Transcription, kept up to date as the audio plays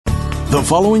The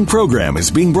following program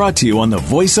is being brought to you on the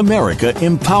Voice America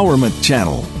Empowerment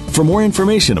Channel. For more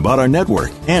information about our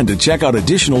network and to check out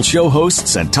additional show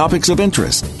hosts and topics of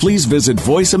interest, please visit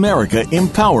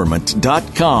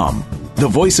voiceamericaempowerment.com. The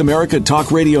Voice America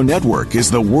Talk Radio Network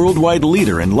is the worldwide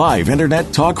leader in live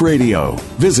Internet talk radio.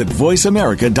 Visit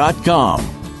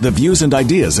voiceamerica.com. The views and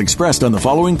ideas expressed on the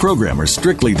following program are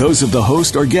strictly those of the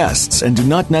host or guests and do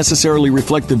not necessarily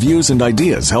reflect the views and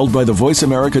ideas held by the Voice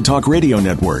America Talk Radio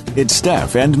Network, its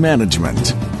staff, and management.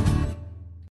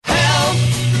 Help!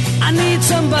 I need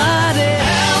somebody.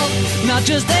 Help! Not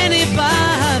just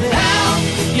anybody. Help!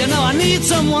 You know I need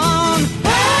someone.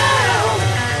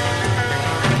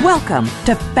 Help! Welcome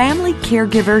to Family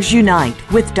Caregivers Unite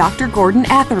with Dr. Gordon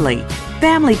Atherley.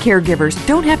 Family caregivers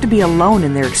don't have to be alone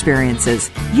in their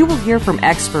experiences. You will hear from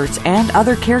experts and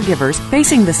other caregivers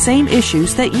facing the same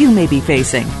issues that you may be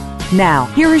facing. Now,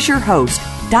 here is your host,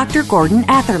 Dr. Gordon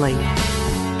Atherley.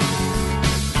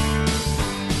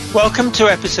 Welcome to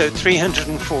episode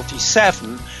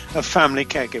 347 of Family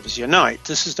Caregivers Unite.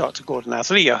 This is Dr. Gordon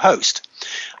Atherley, your host.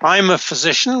 I'm a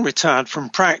physician retired from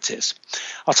practice.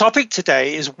 Our topic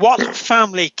today is what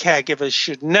family caregivers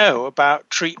should know about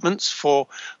treatments for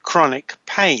chronic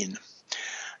pain.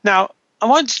 Now, I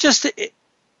want to just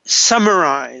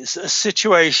summarize a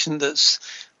situation that's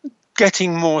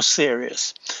getting more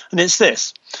serious, and it's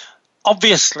this.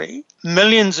 Obviously,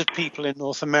 millions of people in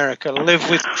North America live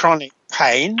with chronic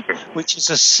pain, which is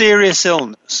a serious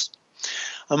illness.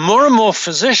 And more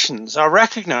physicians are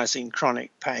recognizing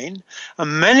chronic pain,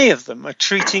 and many of them are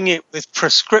treating it with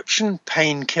prescription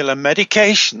painkiller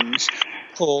medications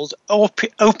called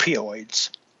opioids.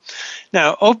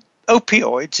 Now,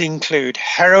 opioids include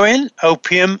heroin,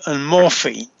 opium, and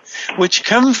morphine, which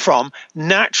come from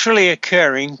naturally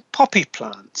occurring poppy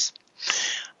plants.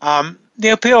 The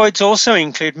opioids also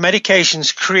include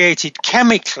medications created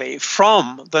chemically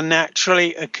from the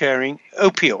naturally occurring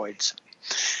opioids.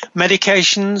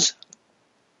 Medications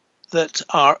that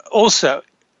are also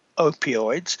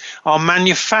opioids are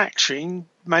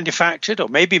manufactured or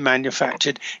may be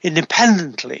manufactured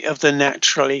independently of the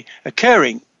naturally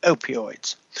occurring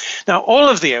opioids. Now, all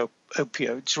of the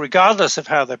opioids, regardless of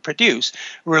how they're produced,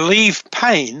 relieve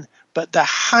pain, but they're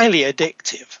highly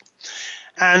addictive.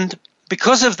 And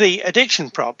because of the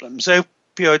addiction problems,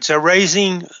 opioids are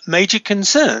raising major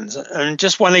concerns. And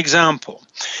just one example.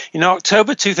 In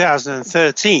October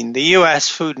 2013, the U.S.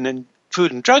 Food and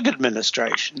Drug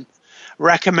Administration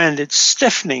recommended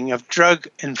stiffening of drug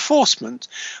enforcement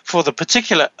for the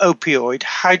particular opioid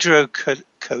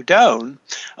hydrocodone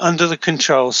under the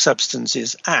Controlled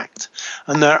Substances Act.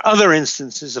 And there are other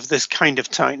instances of this kind of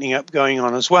tightening up going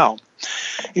on as well.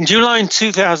 In July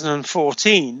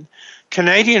 2014,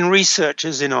 Canadian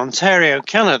researchers in Ontario,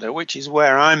 Canada, which is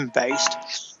where I'm based,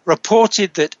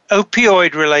 reported that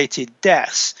opioid-related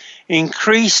deaths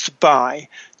increased by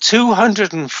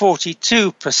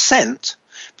 242%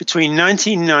 between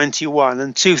 1991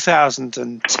 and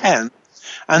 2010,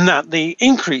 and that the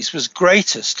increase was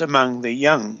greatest among the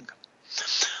young.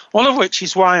 All of which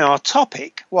is why our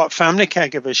topic, what family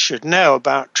caregivers should know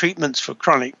about treatments for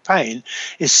chronic pain,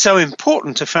 is so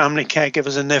important to family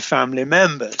caregivers and their family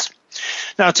members.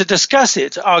 Now, to discuss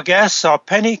it, our guests are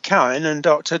Penny Cowan and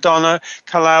Dr. Donna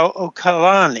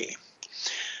Kalau-Okalani.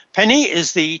 Penny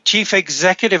is the Chief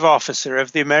Executive Officer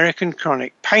of the American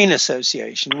Chronic Pain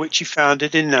Association, which she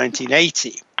founded in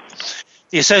 1980.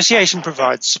 The association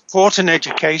provides support and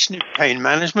education in pain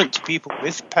management to people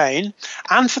with pain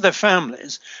and for their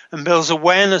families, and builds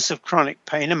awareness of chronic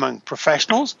pain among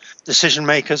professionals, decision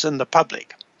makers, and the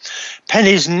public.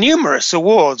 Penny's numerous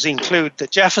awards include the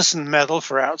Jefferson Medal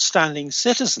for Outstanding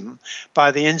Citizen by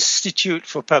the Institute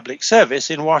for Public Service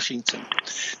in Washington.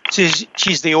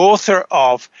 She's the author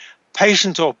of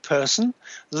Patient or Person,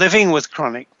 Living with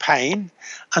Chronic Pain,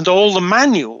 and all the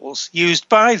manuals used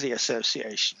by the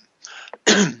association.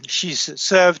 She's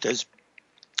served as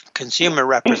consumer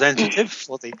representative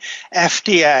for the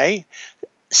FDA,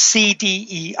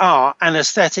 CDER,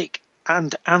 Anesthetic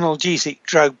and Analgesic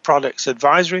Drug Products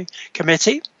Advisory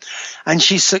Committee, and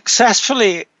she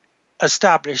successfully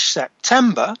established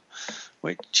September,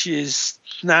 which is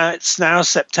now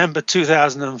September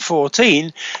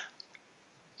 2014.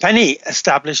 Penny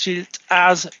established it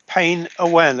as Pain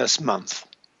Awareness Month.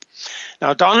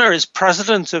 Now, Donna is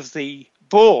president of the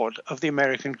board of the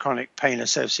American Chronic Pain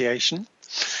Association.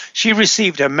 She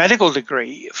received a medical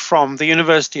degree from the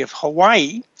University of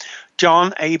Hawaii,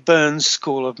 John A. Burns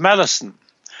School of Medicine.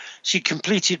 She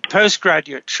completed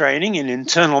postgraduate training in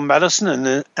internal medicine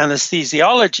and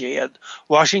anesthesiology at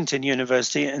Washington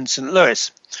University in St.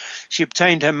 Louis. She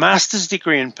obtained her master's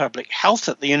degree in public health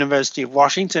at the University of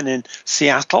Washington in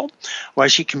Seattle, where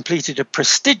she completed a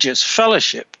prestigious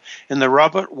fellowship in the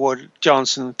Robert Wood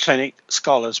Johnson Clinic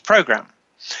Scholars Program.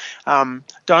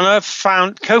 Donna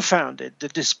co-founded the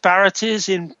Disparities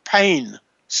in Pain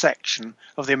section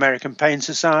of the American Pain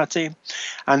Society,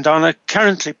 and Donna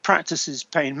currently practices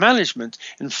pain management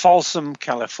in Folsom,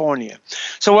 California.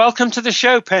 So welcome to the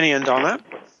show, Penny and Donna.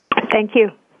 Thank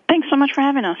you. Thanks so much for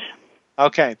having us.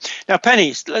 Okay. Now,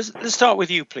 Penny, let's start with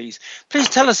you, please. Please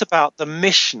tell us about the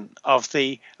mission of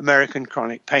the American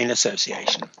Chronic Pain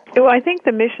Association. Well, I think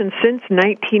the mission since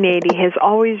 1980 has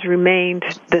always remained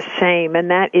the same, and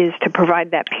that is to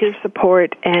provide that peer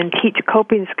support and teach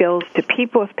coping skills to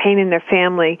people with pain in their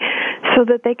family so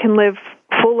that they can live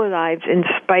fuller lives in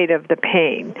spite of the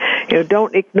pain.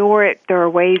 Don't ignore it. There are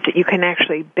ways that you can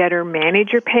actually better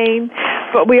manage your pain,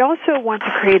 but we also want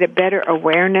to create a better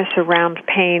awareness around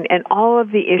pain and all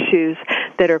of the issues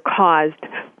that are caused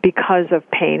because of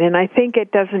pain. And I think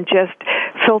it doesn't just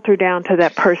filter down to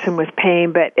that person with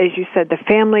pain, but as you said, the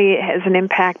family has an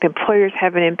impact, employers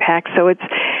have an impact. So it's,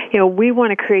 we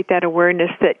want to create that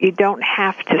awareness that you don't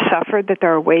have to suffer, that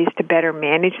there are ways to better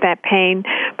manage that pain,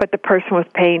 but the person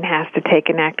with pain has to take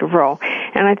an active role.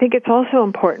 And I think it's also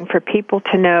important for people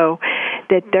to know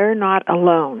that they're not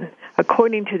alone.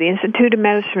 According to the Institute of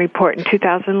Medicine report in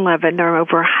 2011, there are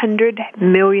over 100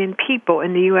 million people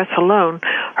in the U.S. alone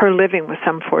who are living with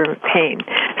some form of pain.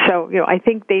 So, I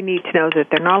think they need to know that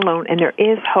they're not alone and there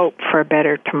is hope for a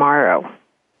better tomorrow.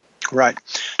 Right.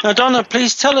 Now, Donna,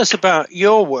 please tell us about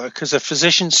your work as a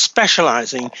physician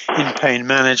specializing in pain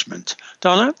management.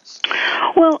 Donna?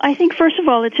 Well, I think, first of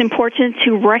all, it's important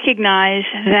to recognize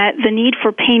that the need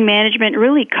for pain management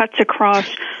really cuts across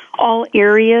all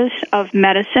areas of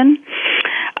medicine.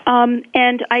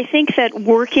 And I think that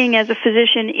working as a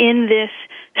physician in this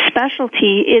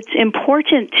specialty, it's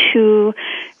important to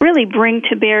really bring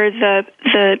to bear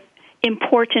the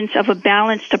importance of a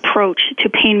balanced approach to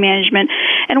pain management.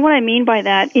 And what I mean by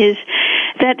that is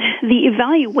that the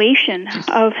evaluation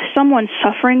of someone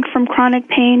suffering from chronic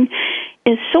pain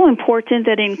is so important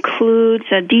that includes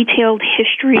a detailed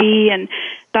history and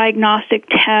diagnostic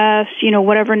tests,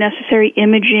 whatever necessary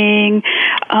imaging,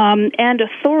 and a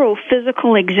thorough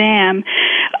physical exam.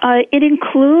 It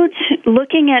includes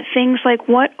looking at things like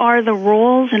what are the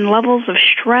roles and levels of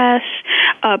stress,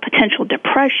 potential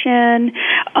depression,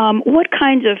 what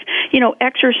kinds of,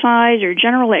 exercise or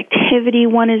general activity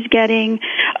one is getting,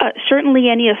 certainly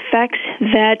any effects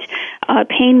that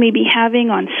pain may be having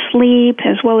on sleep,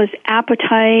 as well as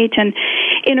appetite and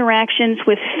interactions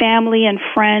with family and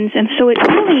friends. And so it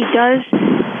really does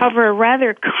cover a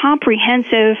rather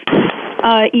comprehensive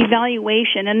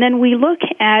evaluation. And then we look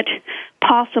at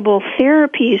possible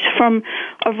therapies from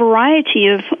a variety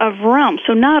of realms.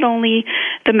 So not only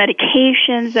the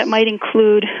medications that might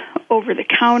include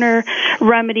over-the-counter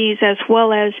remedies as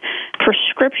well as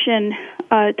prescription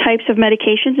types of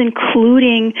medications,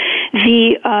 including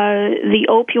the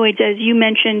opioids, as you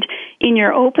mentioned in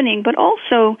your opening, but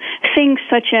also things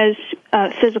such as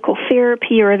physical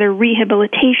therapy or other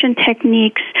rehabilitation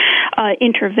techniques,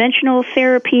 interventional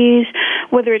therapies,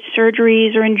 whether it's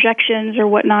surgeries or injections or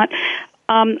whatnot.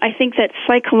 I think that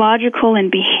psychological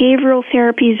and behavioral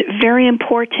therapy is very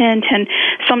important, and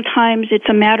sometimes it's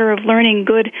a matter of learning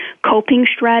good coping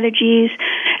strategies.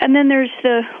 And then there's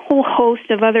the whole host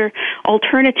of other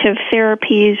alternative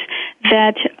therapies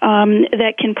that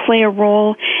that can play a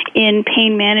role in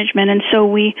pain management. And so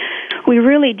we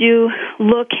really do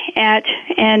look at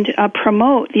and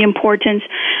promote the importance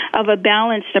of a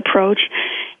balanced approach.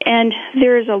 And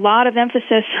there is a lot of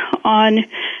emphasis on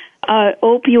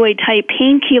opioid-type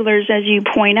painkillers, as you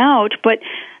point out, but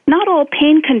not all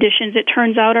pain conditions, it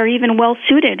turns out, are even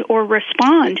well-suited or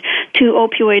respond to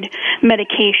opioid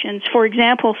medications. For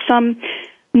example, some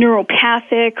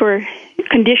neuropathic or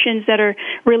conditions that are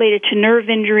related to nerve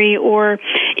injury or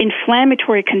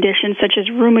inflammatory conditions such as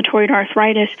rheumatoid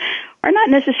arthritis are not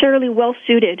necessarily well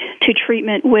suited to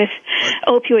treatment with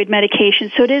opioid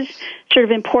medications. So it is sort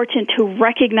of important to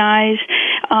recognize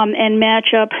and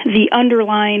match up the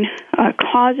underlying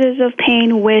causes of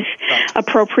pain with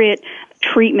appropriate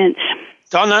treatments.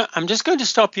 Donna, I'm just going to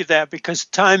stop you there because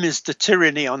time is the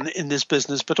tyranny in this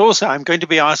business, but also I'm going to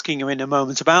be asking you in a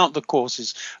moment about the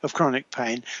causes of chronic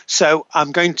pain. So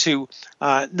I'm going to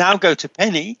now go to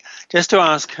Penny just to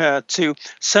ask her to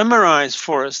summarize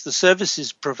for us the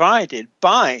services provided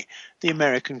by the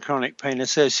American Chronic Pain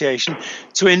Association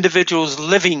to individuals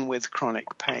living with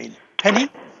chronic pain. Penny?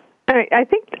 I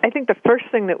think the first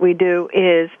thing that we do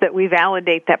is that we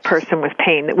validate that person with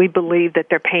pain, that we believe that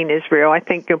their pain is real. I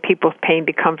think people's pain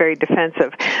become very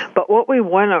defensive. But what we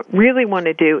really want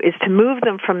to do is to move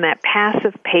them from that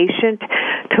passive patient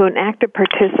to an active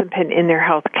participant in their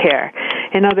health care.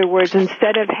 In other words,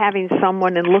 instead of having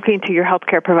someone and looking to your health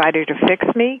care provider to fix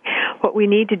me, what we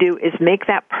need to do is make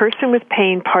that person with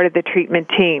pain part of the treatment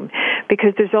team,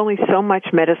 because there's only so much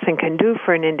medicine can do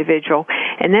for an individual,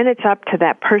 and then it's up to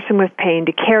that person with pain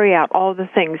to carry out all the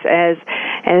things as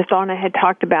Donna had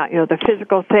talked about, the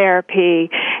physical therapy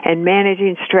and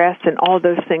managing stress and all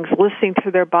those things, listening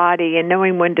to their body and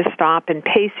knowing when to stop and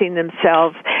pacing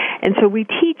themselves. And so we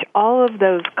teach all of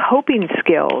those coping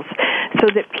skills so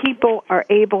that people are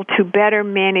able to better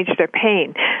manage their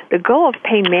pain. The goal of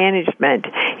pain management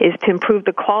is to improve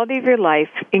the quality of your life,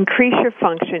 increase your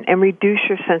function, and reduce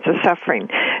your sense of suffering.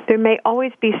 There may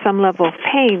always be some level of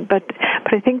pain, but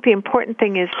I think the important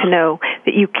thing is to know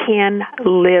that you can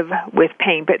live with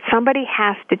pain, but somebody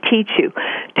has to teach you.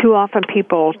 Too often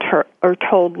people are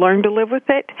told, learn to live with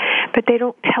it, but they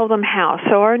don't tell them how.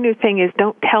 So our new thing is,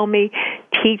 don't tell me,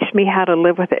 teach me how to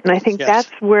live with it. And I think that's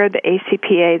where the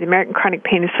ACPA, the American Chronic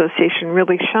Pain Association,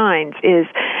 really shines, is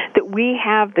that we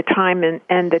have the time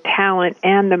and the talent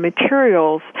and the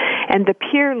materials and the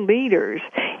peer leaders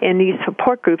in these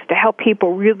support groups to help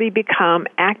people really become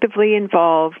actively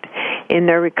involved in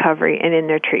their recovery and in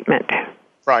their treatment.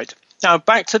 Right. Now,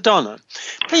 back to Donna.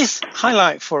 Please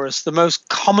highlight for us the most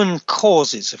common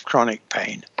causes of chronic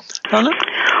pain. Donna?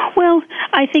 Well,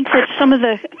 I think that some of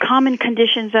the common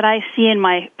conditions that I see in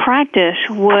my practice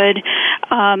would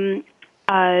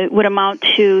amount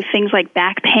to things like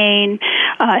back pain,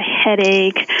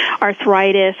 headache,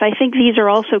 arthritis. I think these are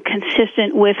also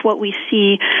consistent with what we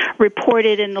see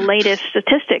reported in the latest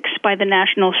statistics by the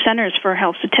National Centers for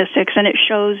Health Statistics, and it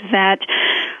shows that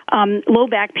low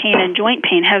back pain and joint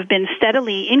pain have been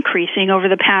steadily increasing over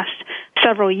the past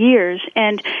several years,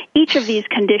 and each of these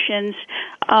conditions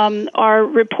are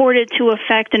reported to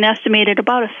affect an estimated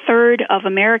about a third of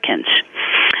Americans.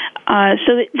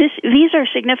 So these are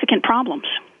significant problems.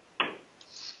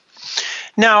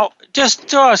 Now, just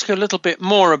to ask you a little bit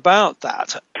more about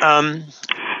that,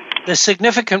 the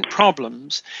significant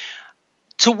problems,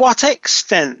 to what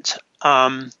extent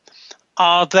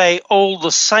are they all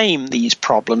the same, these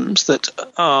problems that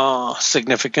are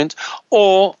significant,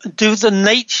 or does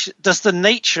the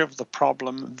nature of the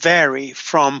problem vary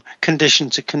from condition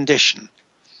to condition?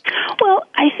 Well,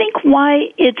 I think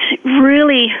why it's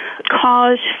really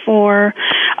cause for,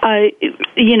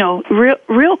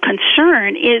 real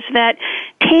concern is that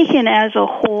taken as a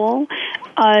whole,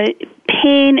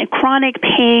 chronic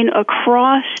pain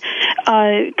across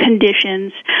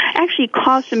conditions actually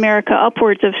costs America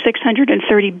upwards of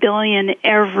 $630 billion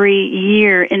every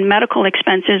year in medical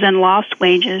expenses and lost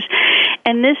wages,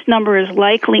 and this number is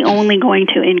likely only going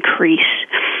to increase.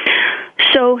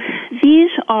 So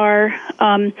these are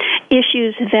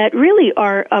issues that really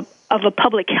are of a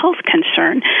public health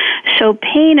concern. So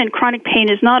pain and chronic pain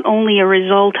is not only a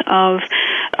result of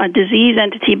a disease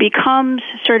entity, becomes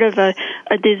sort of a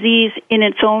disease in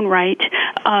its own right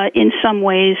in some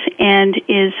ways, and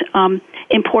is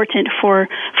important for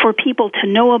people to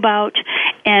know about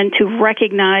and to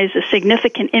recognize the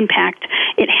significant impact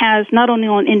it has not only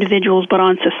on individuals but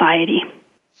on society.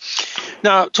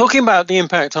 Now, talking about the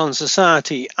impact on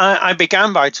society, I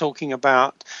began by talking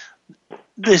about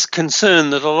this concern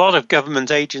that a lot of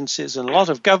government agencies and a lot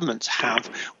of governments have,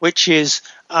 which is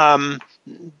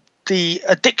the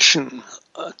addiction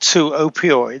to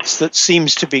opioids that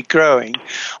seems to be growing.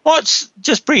 What's,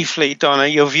 just briefly, Donna,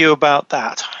 your view about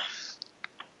that?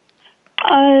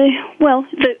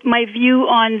 My view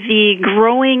on the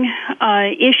growing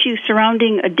issue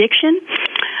surrounding addiction,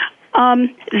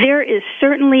 there is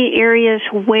certainly areas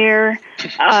where,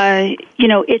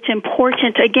 it's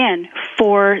important, again,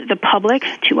 for the public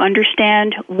to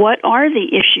understand what are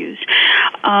the issues.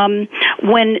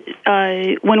 When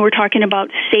we're talking about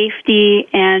safety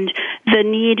and the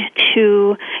need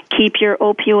to keep your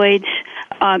opioids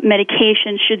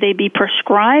medications, should they be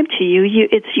prescribed to you,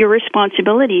 it's your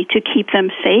responsibility to keep them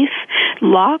safe,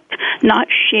 locked, not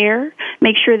share,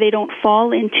 make sure they don't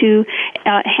fall into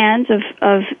hands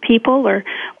of people or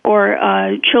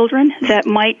children that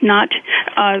might not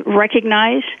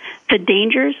recognize the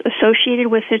dangers associated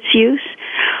with its use.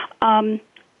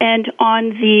 And on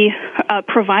the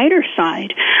provider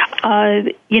side,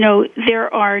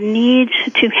 there are needs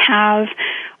to have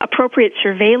appropriate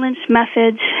surveillance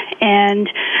methods and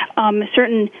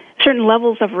certain certain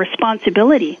levels of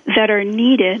responsibility that are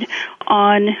needed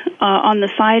on the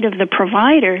side of the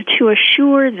provider to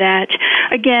assure that,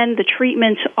 again, the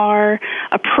treatments are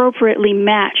appropriately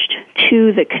matched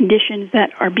to the conditions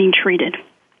that are being treated.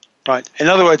 Right. In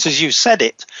other words, as you said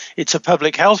it's a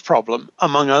public health problem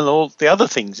among all the other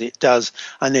things it does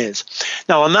and is.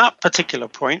 Now, on that particular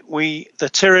point, the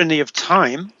tyranny of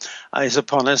time is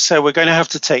upon us, so we're going to have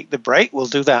to take the break. We'll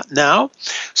do that now.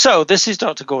 So this is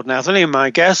Dr. Gordon Atherley, and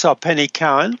my guests are Penny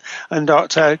Cowan and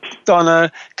Dr.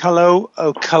 Donna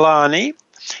Kalou-Okalani.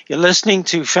 You're listening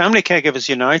to Family Caregivers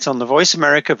Unite on the Voice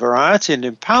America Variety and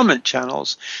Empowerment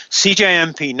channels,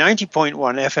 CJMP 90.1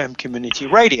 FM Community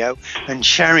Radio, and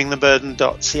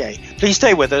sharingtheburden.ca. Please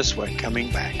stay with us. We're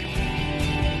coming back.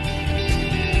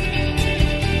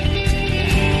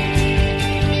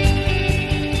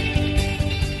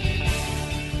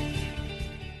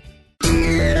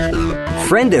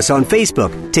 Friend us on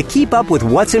Facebook to keep up with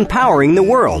what's empowering the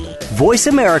world. Voice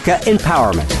America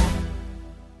Empowerment.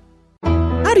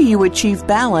 How do you achieve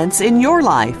balance in your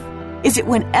life? Is it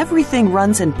when everything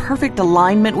runs in perfect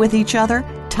alignment with each other,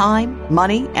 time,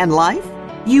 money, and life?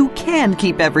 You can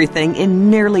keep everything in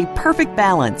nearly perfect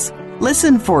balance.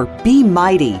 Listen for Be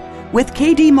Mighty with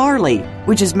K.D. Marley,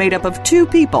 which is made up of two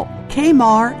people, K.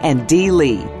 Mar and D.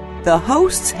 Lee. The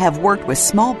hosts have worked with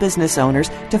small business owners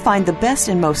to find the best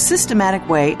and most systematic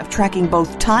way of tracking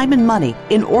both time and money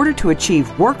in order to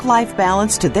achieve work-life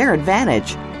balance to their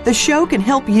advantage. The show can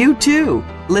help you, too.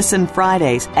 Listen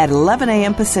Fridays at 11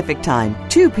 a.m. Pacific Time,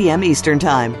 2 p.m. Eastern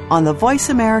Time on the Voice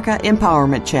America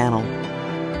Empowerment Channel.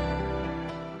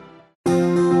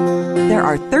 There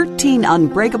are 13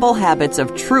 unbreakable habits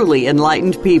of truly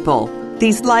enlightened people.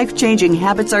 These life-changing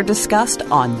habits are discussed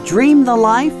on Dream the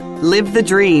Life, Live the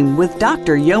Dream with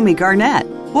Dr. Yomi Garnett.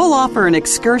 We'll offer an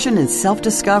excursion in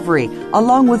self-discovery,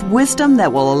 along with wisdom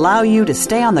that will allow you to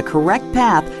stay on the correct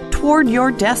path toward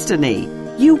your destiny.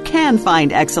 You can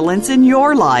find excellence in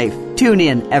your life. Tune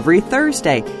in every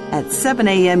Thursday at 7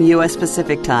 a.m. U.S.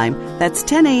 Pacific Time. That's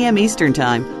 10 a.m. Eastern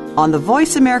Time on the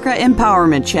Voice America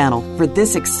Empowerment Channel for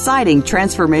this exciting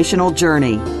transformational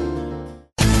journey.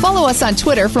 Follow us on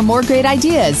Twitter for more great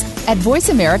ideas at Voice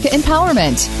America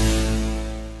Empowerment.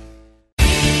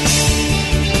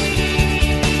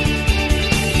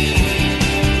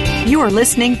 You are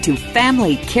listening to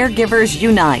Family Caregivers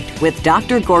Unite with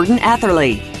Dr. Gordon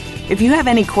Atherley. If you have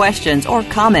any questions or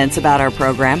comments about our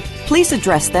program, please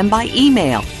address them by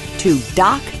email to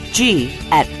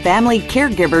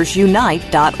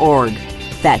docg@familycaregiversunite.org.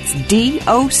 That's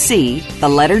DOC, the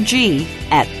letter G,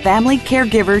 at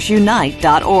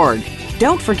familycaregiversunite.org.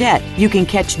 Don't forget, you can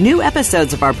catch new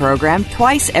episodes of our program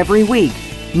twice every week,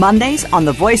 Mondays on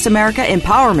the Voice America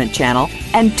Empowerment Channel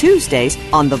and Tuesdays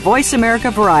on the Voice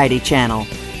America Variety Channel.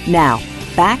 Now,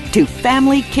 back to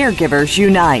Family Caregivers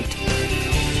Unite.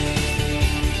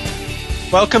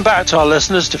 Welcome back to our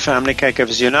listeners to Family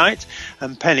Caregivers Unite.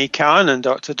 I'm Penny Cowan and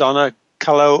Dr. Donna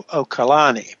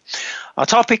Kalou-Okalani. Our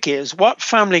topic is what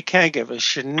family caregivers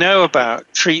should know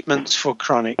about treatments for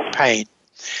chronic pain.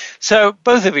 So,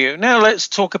 both of you, now let's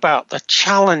talk about the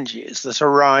challenges that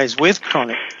arise with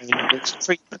chronic pain and its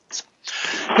treatment.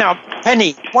 Now,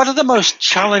 Penny, what are the most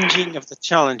challenging of the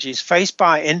challenges faced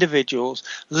by individuals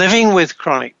living with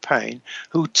chronic pain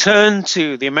who turn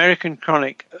to the American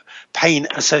Chronic Pain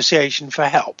Association for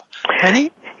help?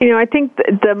 Penny? I think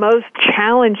the most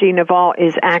challenging of all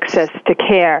is access to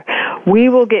care. We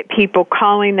will get people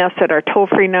calling us at our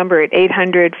toll-free number at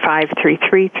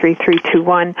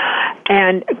 800-533-3321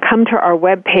 and come to our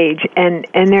webpage, and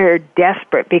they're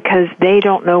desperate because they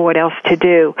don't know what else to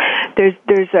do.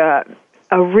 There's a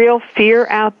real fear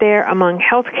out there among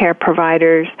healthcare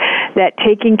providers that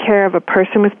taking care of a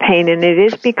person with pain, and it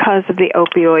is because of the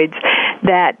opioids,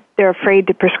 that they're afraid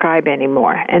to prescribe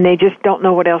anymore, and they just don't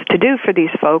know what else to do for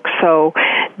these folks. So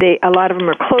a lot of them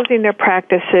are closing their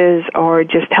practices or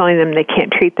just telling them they can't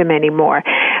treat them anymore.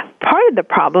 Part of the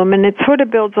problem, and it sort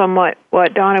of builds on what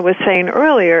Donna was saying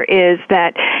earlier, is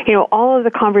that, all of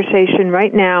the conversation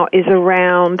right now is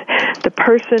around the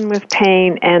person with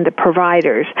pain and the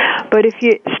providers. But if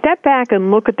you step back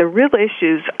and look at the real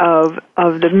issues of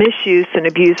the misuse and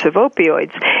abuse of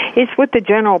opioids, it's with the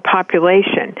general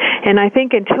population. And I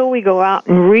think until we go out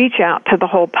and reach out to the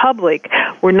whole public,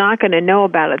 we're not going to know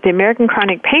about it. The American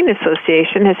Chronic Pain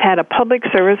Association has had a public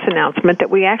service announcement that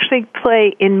we actually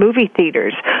play in movie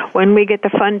theaters when we get the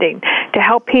funding to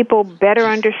help people better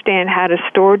understand how to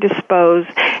store, dispose,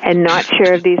 and not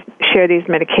share these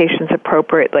medications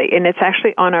appropriately. And it's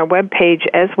actually on our webpage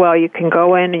as well. You can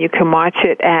go in and you can watch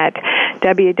it at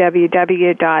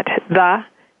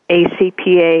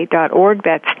www.theacpa.org.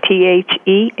 That's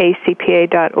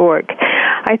THEACPA.org.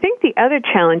 I think the other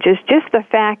challenge is just the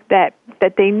fact that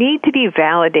they need to be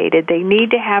validated. They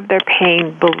need to have their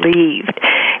pain believed.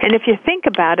 And if you think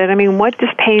about it, I mean, what does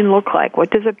pain look like?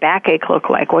 What does a backache look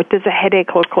like? What does a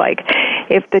headache look like?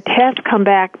 If the tests come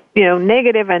back,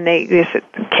 negative and they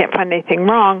can't find anything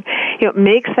wrong, it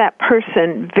makes that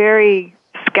person very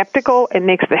skeptical. It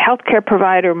makes the healthcare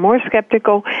provider more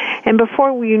skeptical. And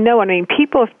before you know it, I mean,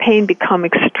 people with pain become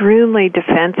extremely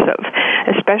defensive,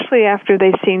 especially after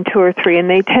they've seen 2 or 3, and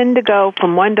they tend to go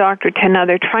from one doctor to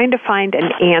another trying to find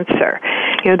an answer.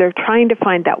 They're trying to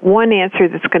find that one answer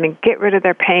that's going to get rid of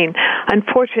their pain.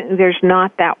 Unfortunately, there's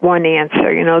not that one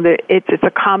answer. It's a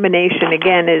combination,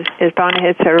 again, as Donna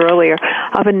had said earlier,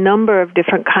 of a number of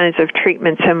different kinds of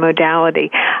treatments and modality.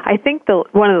 I think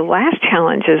one of the last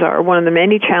challenges, or one of the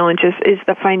many challenges, is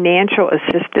the financial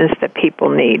assistance that people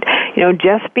need.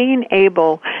 Just being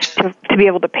able to be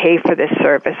able to pay for this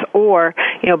service, or,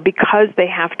 because they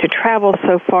have to travel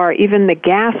so far, even the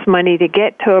gas money to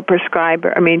get to a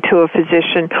to a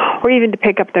physician, or even to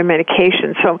pick up their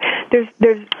medication. So there's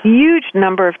huge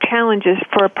number of challenges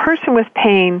for a person with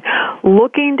pain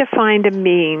looking to find a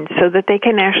means so that they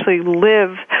can actually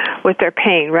live with their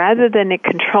pain rather than it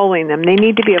controlling them. They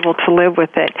need to be able to live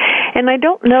with it. And I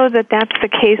don't know that that's the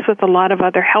case with a lot of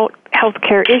other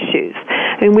healthcare issues.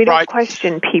 I mean, we don't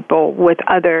question people with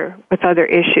other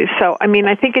issues. So, I mean,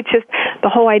 I think it's just the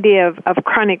whole idea of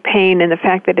chronic pain and the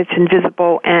fact that it's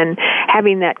invisible and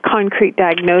having that concrete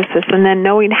diagnosis and then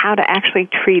knowing how to actually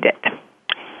treat it.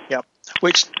 Yep.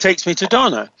 Which takes me to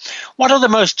Donna. What are the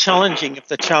most challenging of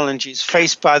the challenges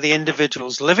faced by the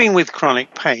individuals living with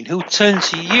chronic pain who turn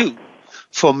to you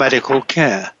for medical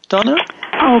care? Donna?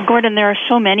 Oh, Gordon, there are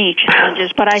so many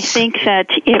challenges, but I think that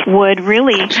it would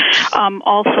really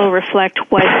also reflect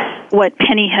what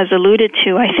Penny has alluded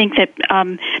to. I think that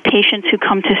patients who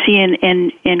come to see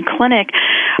in clinic,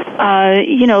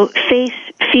 face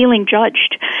feeling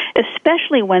judged,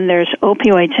 especially when there's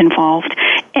opioids involved,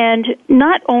 and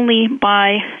not only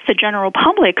by the general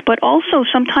public, but also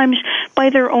sometimes by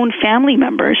their own family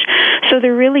members. So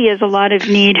there really is a lot of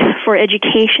need for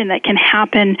education that can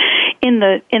happen in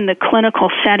the clinical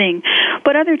setting.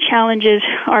 But other challenges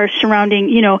are surrounding,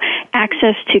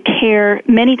 access to care.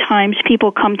 Many times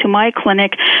people come to my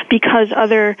clinic because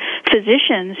other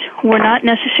physicians were not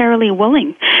necessarily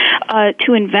willing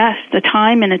to invest the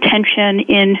time and attention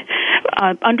in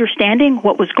understanding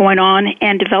what was going on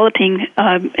and developing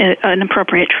an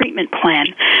appropriate treatment plan.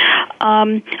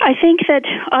 I think that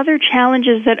other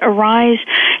challenges that arise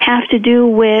have to do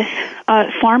with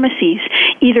pharmacies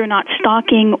either not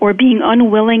stocking or being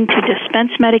unwilling to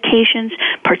dispense medications,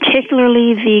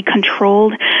 particularly the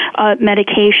controlled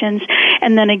medications,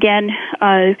 and then again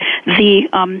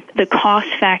the cost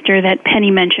factor that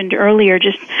Penny mentioned earlier,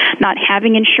 just not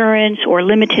having insurance or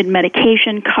limited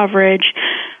medication coverage.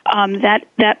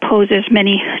 That poses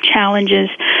many challenges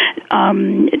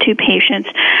to patients.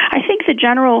 I think the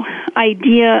general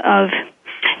idea of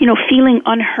feeling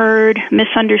unheard,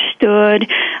 misunderstood.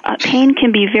 Pain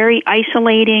can be very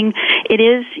isolating. It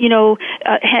is,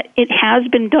 it has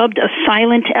been dubbed a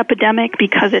silent epidemic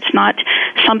because it's not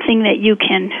something that you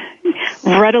can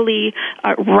readily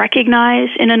recognize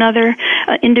in another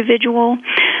individual.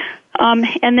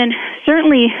 And then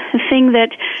certainly the thing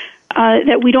that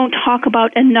we don't talk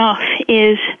about enough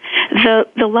is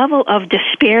the level of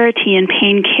disparity in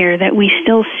pain care that we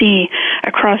still see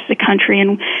across the country,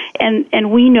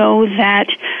 and we know that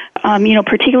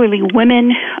particularly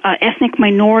women, ethnic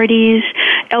minorities,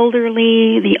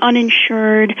 elderly, the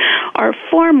uninsured are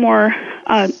far more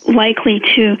likely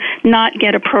to not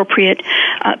get appropriate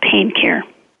pain care.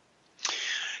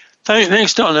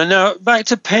 Thanks, Donna. Now back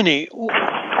to Penny.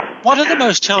 What are the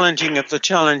most challenging of the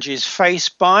challenges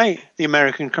faced by the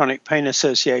American Chronic Pain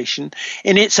Association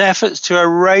in its efforts to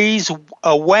raise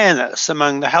awareness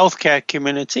among the healthcare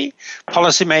community,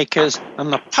 policymakers,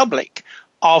 and the public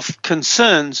of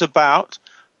concerns about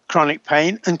chronic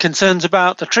pain and concerns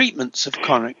about the treatments of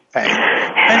chronic pain?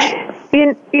 Penny?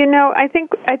 I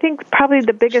think probably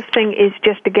the biggest thing is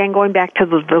just, again, going back to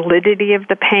the validity of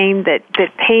the pain, that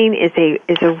pain is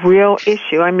a real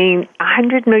issue. I mean,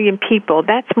 100 million people,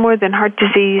 that's more than heart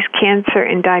disease, cancer,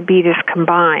 and diabetes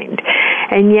combined.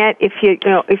 And yet, if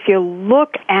you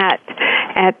look at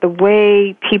the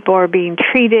way people are being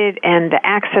treated and the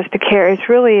access to care, it's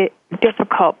really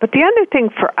difficult. But the other thing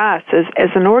for us as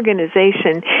an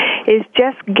organization is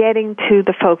just getting to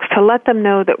the folks to let them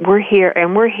know that we're here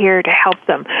and we're here to help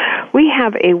them. We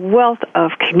have a wealth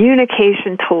of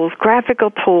communication tools,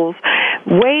 graphical tools,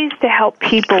 ways to help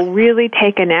people really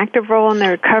take an active role in the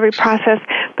recovery process.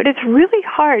 But but it's really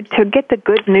hard to get the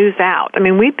good news out. I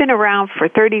mean, we've been around for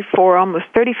 34, almost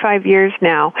 35 years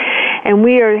now, and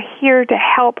we are here to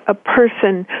help a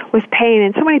person with pain.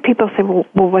 And so many people say, well,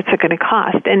 what's it going to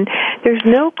cost? And there's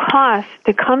no cost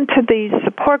to come to these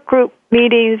support group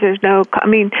meetings. There's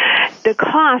the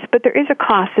cost, but there is a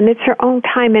cost, and it's your own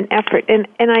time and effort. And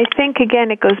I think, again,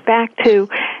 it goes back to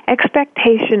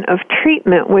expectation of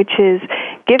treatment, which is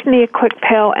give me a quick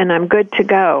pill and I'm good to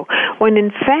go. When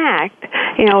in fact,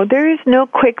 there is no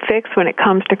quick fix when it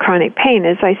comes to chronic pain.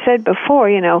 As I said before,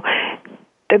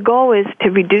 the goal is to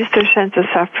reduce their sense of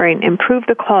suffering, improve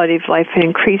the quality of life, and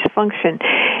increase function.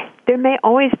 There may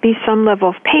always be some level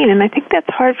of pain, and I think that's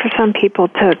hard for some people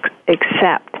to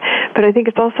accept. But I think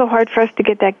it's also hard for us to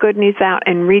get that good news out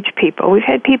and reach people. We've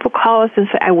had people call us and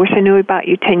say, I wish I knew about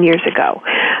you 10 years ago.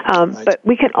 Right. But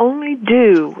we can only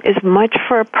do as much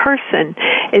for a person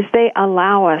as they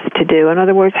allow us to do. In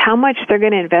other words, how much they're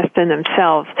going to invest in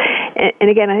themselves. And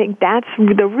again, I think that's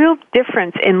the real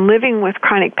difference in living with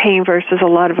chronic pain versus a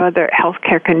lot of other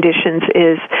healthcare conditions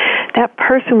is that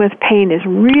person with pain has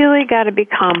really got to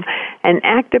become an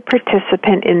active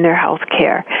participant in their health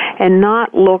care and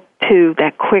not look to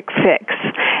that quick fix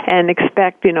and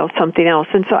expect, something else.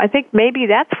 And so I think maybe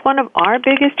that's one of our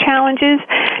biggest challenges,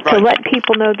 to let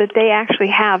people know that they actually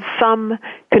have some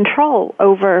control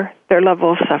over their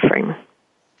level of suffering.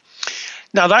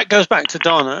 Now, that goes back to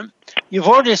Donna. You've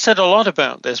already said a lot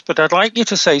about this, but I'd like you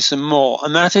to say some more,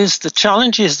 and that is the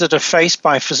challenges that are faced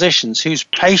by physicians whose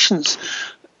patients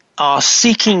are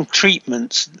seeking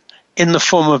treatments in the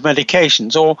form of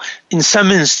medications, or in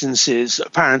some instances,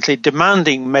 apparently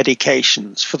demanding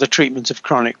medications for the treatment of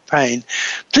chronic pain.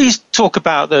 Please talk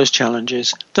about those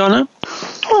challenges. Donna?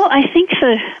 Well, I think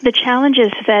the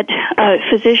challenges that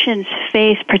physicians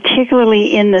face,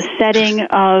 particularly in the setting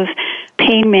of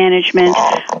pain management,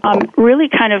 really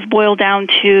kind of boil down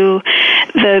to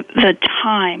the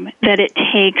time that it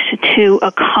takes to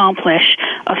accomplish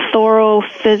a thorough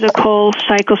physical,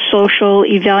 psychosocial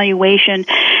evaluation,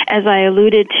 as I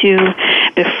alluded to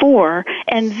before,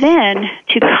 and then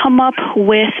to come up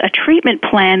with a treatment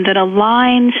plan that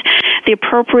aligns the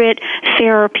appropriate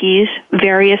therapies,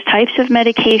 various types of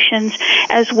medications,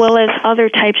 as well as other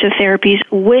types of therapies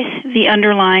with the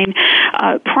underlying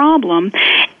problem.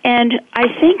 And I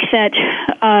think that,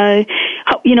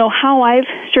 how I've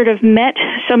sort of met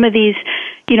some of these,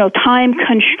 time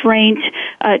constraint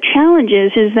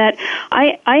challenges is that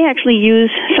I actually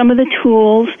use some of the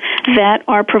tools that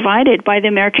are provided by the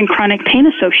American Chronic Pain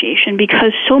Association,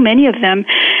 because so many of them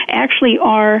actually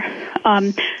are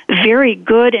very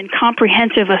good and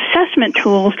comprehensive assessment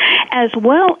tools, as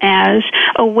well as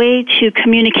a way to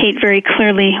communicate very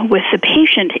clearly with the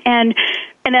patient. And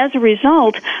as a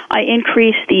result, I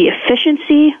increase the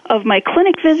efficiency of my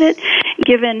clinic visit,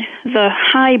 given the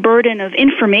high burden of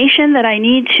information that I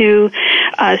need to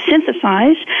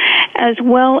synthesize, as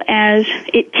well as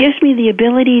it gives me the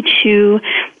ability to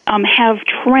have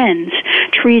trends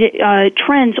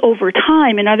over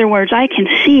time. In other words, I can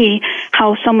see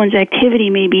how someone's activity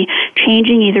may be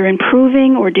changing, either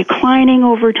improving or declining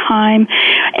over time,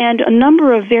 and a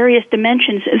number of various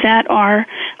dimensions that are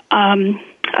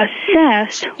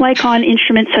assessed, like on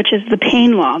instruments such as the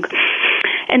pain log.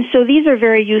 And so these are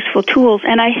very useful tools,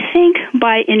 and I think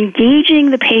by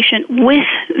engaging the patient with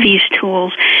these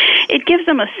tools, it gives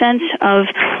them a sense of,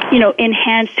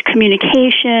 enhanced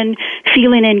communication,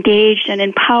 feeling engaged and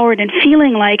empowered, and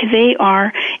feeling like they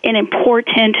are an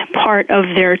important part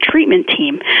of their treatment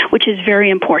team, which is very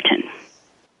important.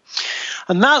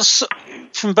 And that's,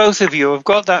 from both of you, have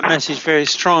got that message very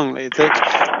strongly,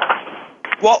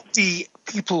 that what the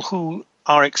people who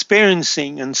are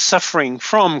experiencing and suffering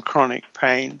from chronic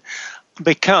pain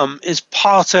become is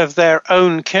part of their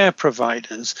own care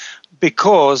providers,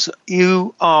 because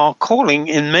you are calling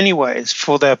in many ways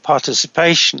for their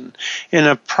participation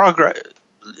in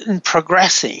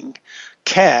progressing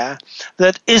care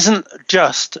that isn't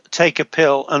just take a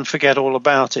pill and forget all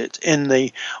about it in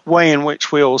the way in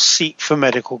which we all seek for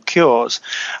medical cures.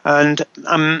 And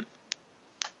I'm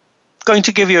going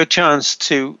to give you a chance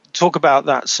to talk about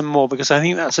that some more, because I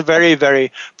think that's a very,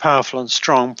 very powerful and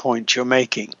strong point you're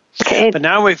making. Okay. But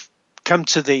now we've come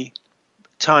to the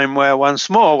time where once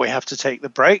more we have to take the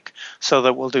break, so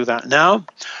that we'll do that now.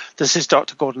 This is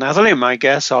Dr. Gordon Atherley. My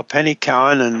guests are Penny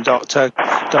Cowan and Dr.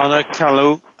 Donna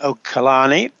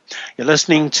Kalani. You're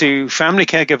listening to Family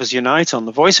Caregivers Unite on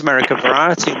the Voice America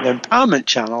Variety and Empowerment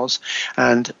channels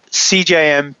and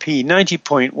CJMP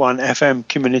 90.1 FM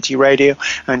Community Radio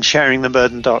and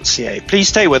sharingtheburden.ca. Please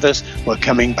stay with us. We're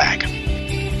coming back.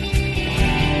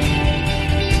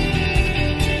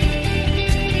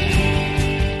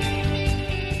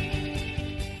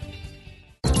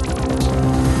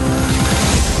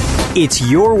 It's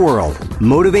your world.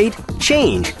 Motivate,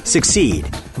 change, succeed.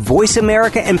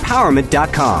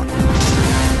 VoiceAmericaEmpowerment.com.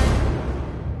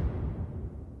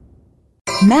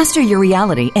 Master your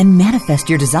reality and manifest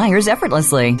your desires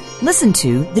effortlessly. Listen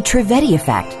to The Trivedi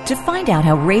Effect to find out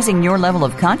how raising your level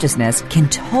of consciousness can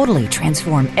totally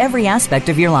transform every aspect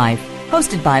of your life.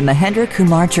 Hosted by Mahendra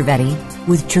Kumar Trivedi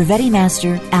with Trivedi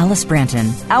Master Alice Branton.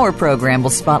 Our program will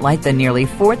spotlight the nearly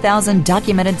 4,000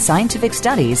 documented scientific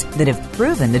studies that have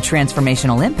proven the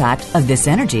transformational impact of this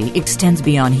energy extends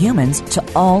beyond humans to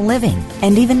all living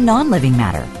and even non-living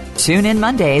matter. Tune in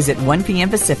Mondays at 1 p.m.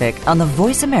 Pacific on the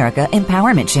Voice America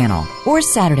Empowerment Channel or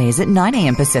Saturdays at 9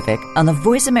 a.m. Pacific on the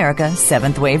Voice America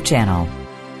 7th Wave Channel.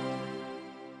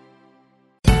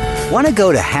 Want to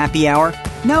go to happy hour?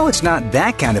 No, it's not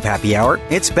that kind of happy hour.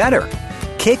 It's better.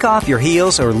 Kick off your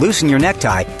heels or loosen your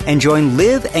necktie and join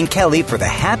Liv and Kelly for the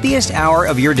happiest hour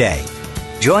of your day.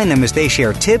 Join them as they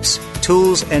share tips,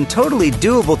 tools, and totally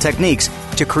doable techniques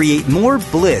to create more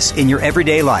bliss in your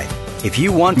everyday life. If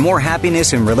you want more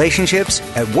happiness in relationships,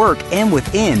 at work, and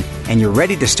within, and you're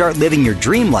ready to start living your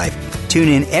dream life, tune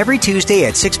in every Tuesday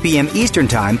at 6 p.m. Eastern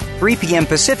Time, 3 p.m.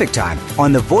 Pacific Time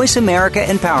on the Voice America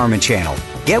Empowerment Channel.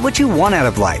 Get what you want out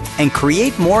of life and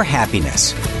create more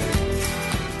happiness.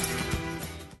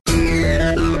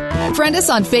 Friend us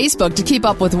on Facebook to keep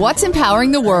up with what's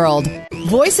empowering the world.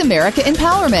 Voice America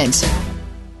Empowerment.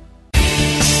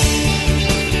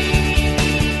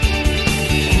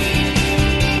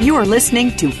 You are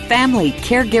listening to Family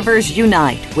Caregivers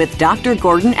Unite with Dr.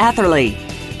 Gordon Atherley.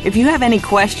 If you have any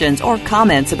questions or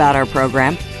comments about our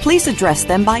program, please address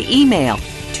them by email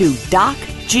to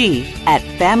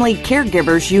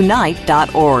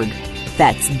docg@familycaregiversunite.org.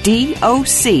 That's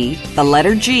DOC, the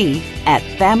letter G, at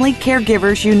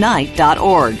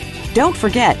familycaregiversunite.org. Don't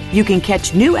forget, you can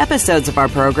catch new episodes of our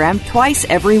program twice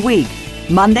every week.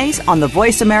 Mondays on the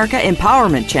Voice America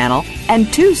Empowerment Channel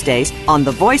and Tuesdays on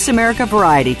the Voice America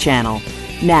Variety Channel.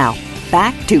 Now,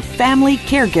 back to Family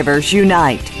Caregivers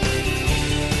Unite.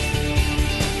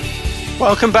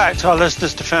 Welcome back to our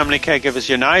listeners to Family Caregivers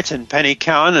Unite and Penny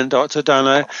Cowan and Dr.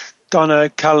 Donna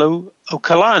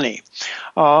Okalani.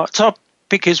 Our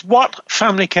topic is what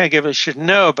family caregivers should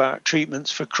know about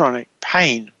treatments for chronic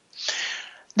pain.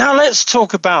 Now let's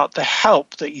talk about the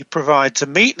help that you provide to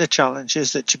meet the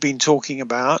challenges that you've been talking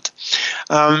about.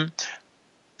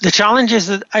 The challenges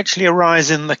that actually arise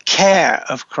in the care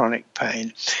of chronic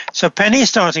pain. So Penny,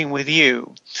 starting with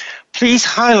you, please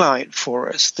highlight for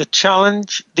us the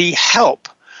challenge, the help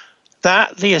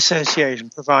that the association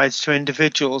provides to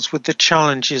individuals with the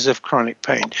challenges of chronic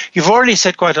pain. You've already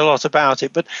said quite a lot about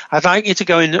it, but I'd like you to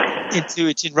go into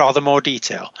it in rather more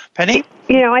detail. Penny?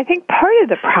 I think part of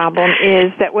the problem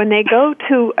is that when they go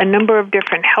to a number of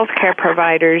different healthcare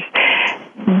providers,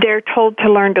 they're told to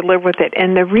learn to live with it.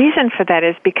 And the reason for that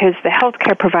is because the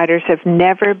healthcare providers have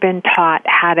never been taught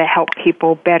how to help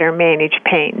people better manage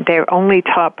pain. They're only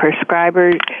taught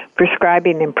prescribing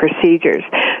and procedures.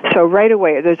 So right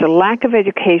away, there's a lack of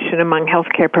education among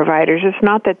healthcare providers. It's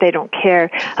not that they don't care.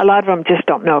 A lot of them just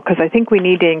don't know, because I think we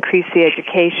need to increase the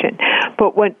education.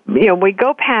 But when we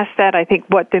go past that, I think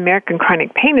what the American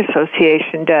Chronic Pain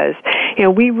Association does,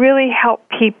 we really help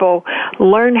people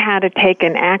learn how to take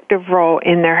an active role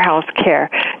in their health care,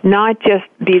 not just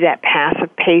be that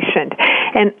passive patient.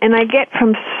 And I get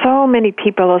from so many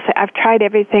people who'll say, I've tried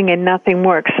everything and nothing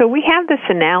works. So we have this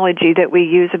analogy that we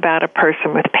use about a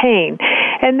person with pain,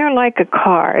 and they're like a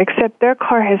car, except their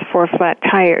car has 4 flat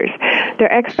tires.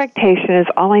 Their expectation is,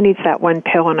 all I need is that one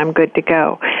pill and I'm good to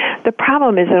go. The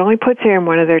problem is it only puts air in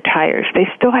one of their tires. They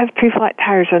still have 3 flat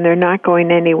tires and they're not going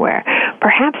anywhere.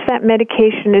 Perhaps that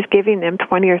medication is giving them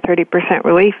 20 or 30%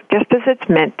 relief, just as it's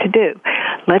meant to do.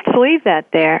 Let's leave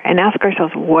that there and ask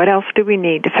ourselves, what else do we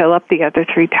need to fill up the other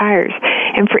 3 tires?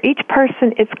 And for each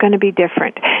person, it's going to be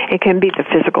different. It can be the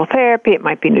physical therapy. It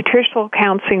might be nutritional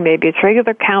counseling. Maybe it's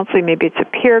regular counseling. Maybe it's a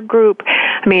peer group.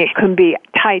 It can be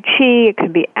Tai Chi. It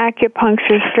can be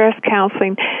acupuncture, stress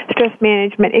counseling, stress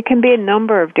management. It can be a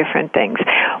number of different things.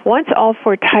 Once all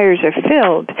 4 tires are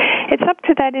filled, it's up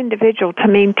to that individual to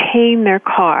maintain their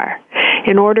car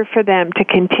in order for them to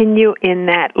continue in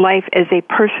that life as a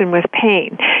person with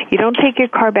pain. You don't take your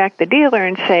car back to the dealer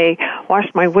and say, wash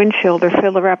my windshield or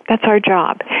fill her up. That's our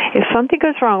job. If something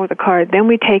goes wrong with the car, then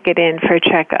we take it in for a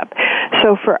checkup.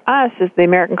 So for us, as the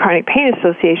American Chronic Pain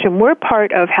Association, we're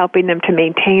part of helping them to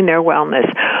maintain their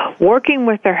wellness, working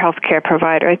with their healthcare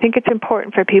provider. I think it's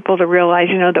important for people to realize,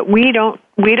 that we don't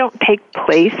take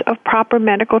place of proper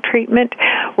medical treatment.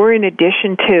 We're in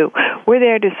addition to. We're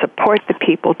there to support the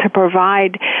people, to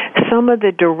provide some of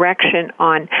the direction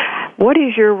on what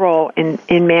is your role in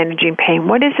managing pain?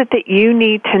 What is it that you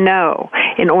need to know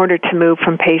in order to move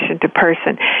from patient to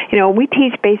person? We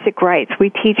teach basic rights. We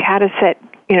teach how to set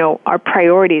our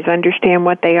priorities, understand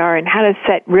what they are, and how to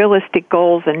set realistic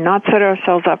goals and not set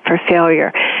ourselves up for failure.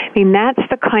 I mean, that's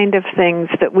the kind of things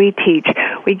that we teach.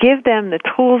 We give them the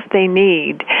tools they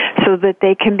need so that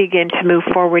they can begin to move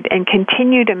forward and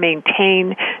continue to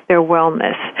maintain their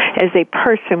wellness as a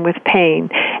person with pain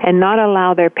and not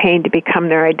allow their pain to become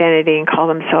their identity and call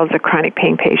themselves a chronic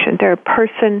pain patient. They're a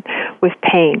person with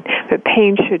pain, but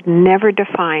pain should never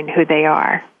define who they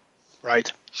are.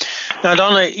 Right. Now,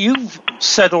 Donna, you've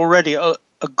said already a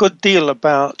good deal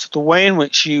about the way in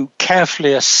which you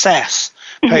carefully assess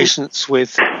patients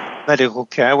with medical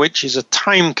care, which is a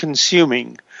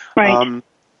time-consuming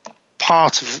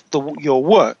part of your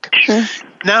work. Sure.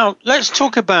 Now, let's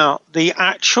talk about the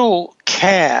actual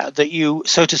care that you,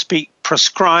 so to speak,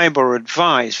 prescribe or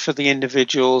advise for the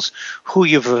individuals who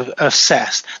you've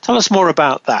assessed. Tell us more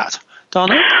about that.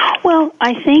 Donna? Well,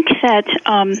 I think that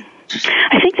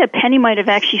Penny might have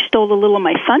actually stole a little of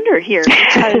my thunder here,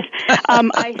 because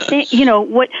I think,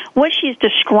 what she's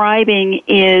describing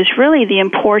is really the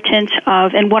importance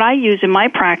of, and what I use in my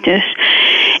practice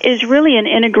is really an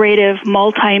integrative,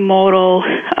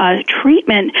 multimodal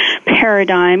treatment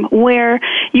paradigm where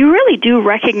you really do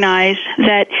recognize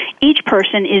that each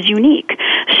person is unique.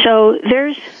 So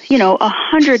there's,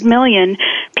 100 million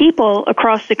people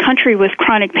across the country with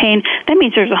chronic pain. That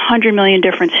means there's 100 million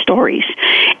different stories.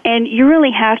 And you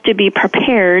really have to be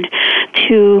prepared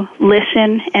to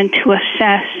listen and to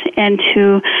assess and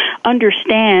to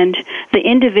understand the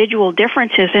individual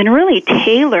differences and really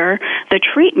tailor the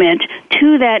treatment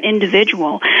to that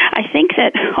individual. I think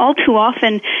that all too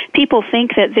often people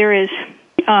think that there is,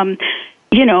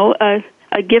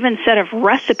 a given set of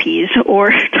recipes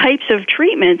or types of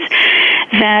treatments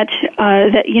that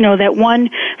one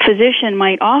physician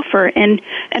might offer, and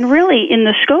really in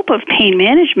the scope of pain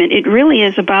management, it really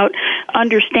is about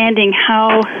understanding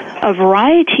how a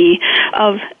variety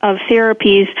of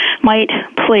therapies might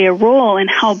play a role and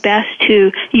how best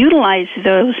to utilize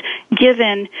those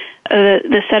given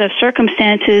the set of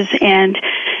circumstances and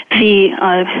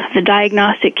the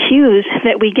diagnostic cues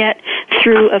that we get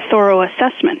through a thorough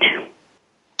assessment.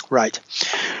 Right.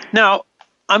 Now,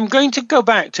 I'm going to go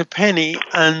back to Penny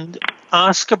and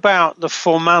ask about the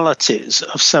formalities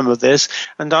of some of this.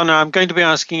 And Donna, I'm going to be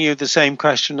asking you the same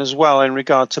question as well in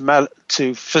regard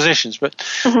to physicians. But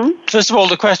first of all,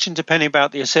 the question to Penny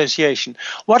about the association.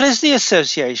 What is the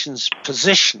association's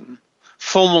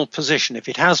formal position, if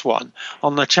it has one,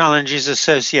 on the challenges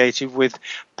associated with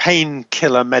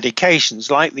painkiller medications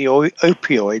like the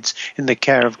opioids in the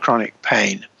care of chronic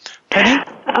pain? Penny?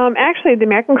 Actually, the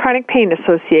American Chronic Pain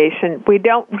Association, we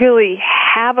don't really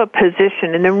have a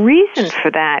position, and the reason for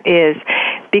that is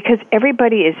because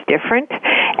everybody is different,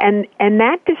 and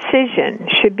that decision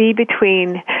should be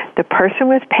between the person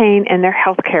with pain and their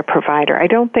healthcare provider. I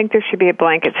don't think there should be a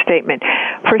blanket statement.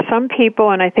 For some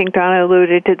people, and I think Donna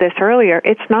alluded to this earlier,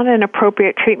 it's not an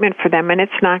appropriate treatment for them, and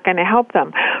it's not going to help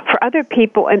them. For other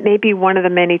people, it may be one of the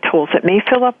many tools. It may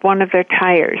fill up one of their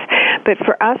tires. But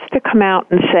for us to come out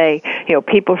and say,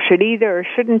 people should either or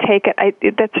shouldn't take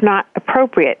it, that's not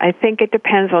appropriate. I think it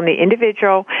depends on the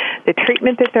individual, the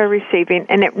treatment that they're receiving,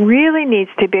 and it really needs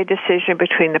to be a decision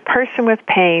between the person with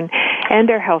pain and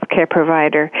their healthcare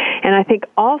provider. And I think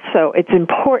also it's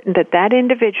important that that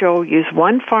individual use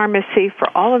one pharmacy for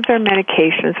all of their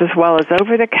medications as well as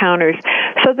over-the-counters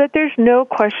so that there's no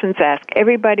questions asked.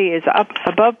 Everybody is up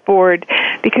above board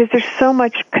because there's so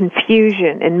much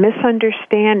confusion and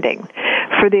misunderstanding.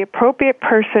 For the appropriate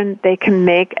person, they can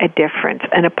make a difference,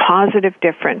 and a positive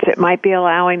difference. It might be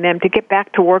allowing them to get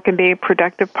back to work and be a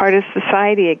productive part of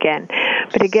society again.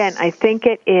 But again, I think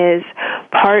it's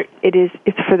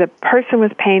for the person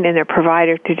with pain and their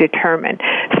provider to determine.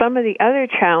 Some of the other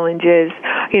challenges,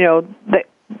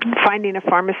 finding a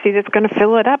pharmacy that's going to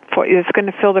fill it up for you, that's going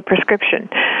to fill the prescription.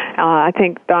 I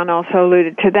think Don also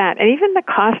alluded to that. And even the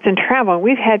cost in travel.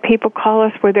 We've had people call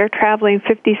us where they're traveling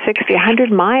 50, 60,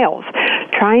 100 miles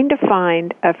trying to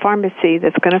find a pharmacy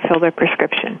that's going to fill their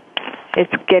prescription.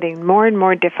 It's getting more and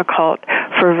more difficult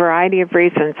for a variety of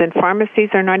reasons, and pharmacies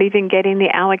are not even getting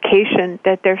the allocation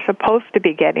that they're supposed to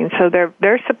be getting, so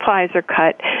their supplies are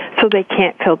cut, so they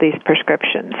can't fill these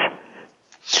prescriptions.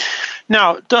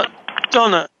 Now,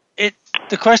 Donna,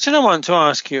 the question I want to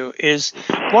ask you is,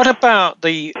 what about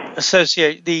the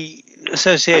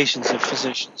associations of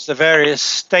physicians, the various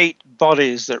state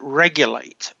bodies that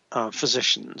regulate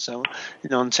physicians. So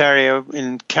in Ontario,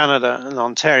 in Canada and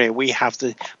Ontario, we have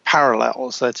the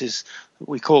parallels. That is,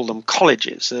 we call them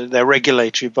colleges. They're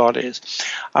regulatory bodies.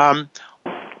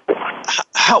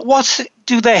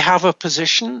 Do they have a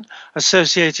position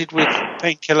associated with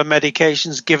painkiller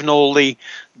medications, given all the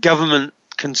government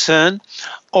concern,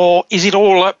 or is it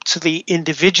all up to the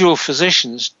individual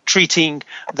physicians treating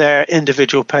their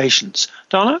individual patients?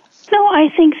 Donna? No, I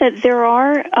think that there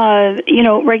are,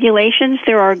 regulations.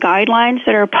 There are guidelines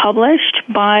that are published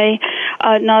by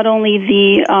not only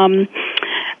the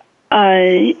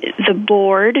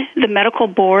board, the medical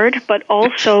board, but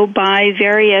also by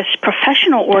various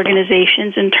professional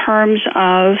organizations in terms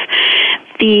of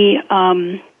the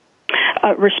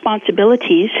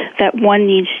responsibilities that one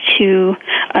needs to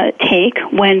take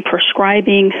when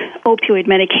prescribing opioid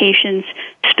medications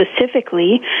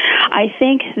specifically. I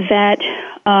think that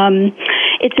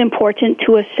it's important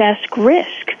to assess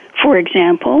risk, for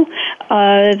example,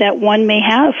 that one may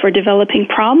have for developing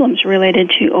problems related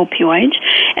to opioids,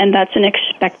 and that's an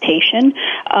expectation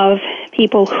of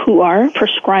people who are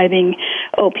prescribing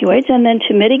opioids, and then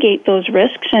to mitigate those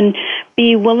risks and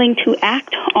be willing to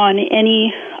act on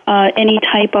any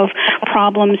type of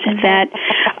problems that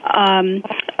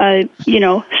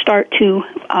start to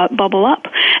bubble up.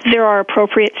 There are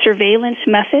appropriate surveillance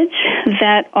methods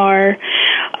that are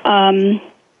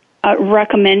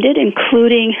recommended,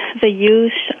 including the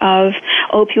use of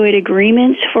opioid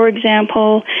agreements, for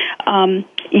example,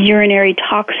 urinary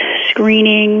tox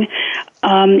screening,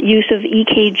 use of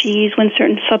EKGs when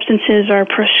certain substances are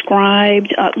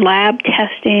prescribed, lab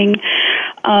testing.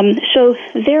 So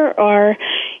there are,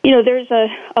 there's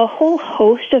a whole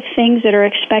host of things that are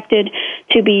expected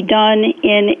to be done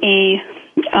in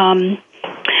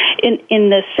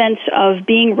the sense of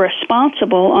being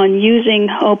responsible on using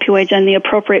opioids and the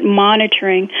appropriate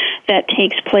monitoring that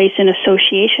takes place in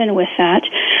association with that.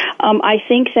 I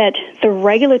think that the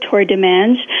regulatory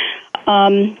demands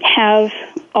have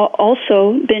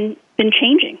also been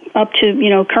changing up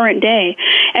to current day,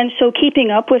 and so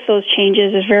keeping up with those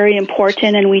changes is very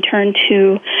important. And we turn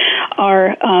to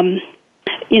our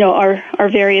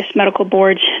various medical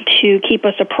boards to keep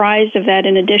us apprised of that,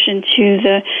 in addition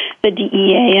to the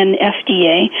DEA and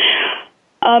FDA.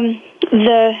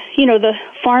 The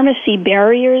pharmacy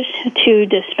barriers to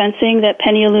dispensing that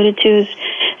Penny alluded to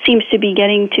seems to be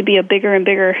getting to be a bigger and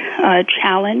bigger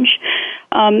challenge.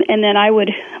 And then I would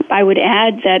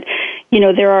add that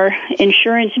there are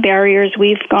insurance barriers.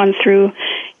 We've gone through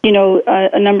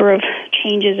a number of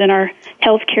changes in our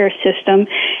healthcare system,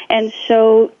 and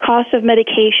so cost of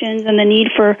medications and the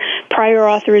need for prior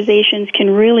authorizations can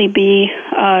really be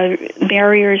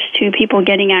barriers to people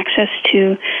getting access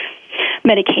to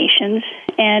medications.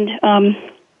 And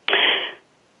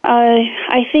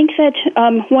I think that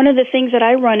one of the things that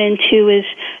I run into is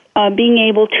being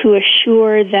able to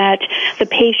assure that the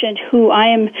patient who I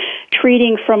am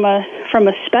treating from a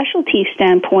specialty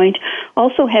standpoint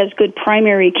also has good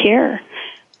primary care.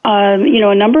 A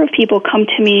number of people come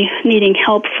to me needing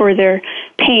help for their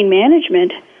pain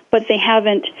management, but they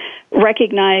haven't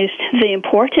recognized the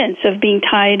importance of being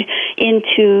tied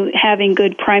into having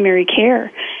good primary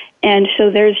care. And so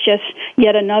there's just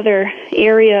yet another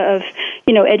area of,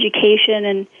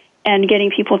 education and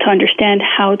getting people to understand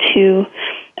how to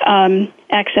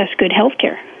access good health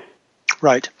care.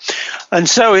 Right. And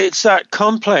so it's that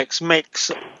complex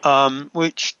mix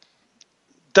which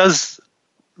does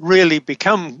really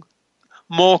become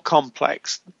more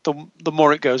complex the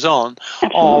more it goes on.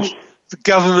 Absolutely. Of the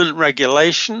government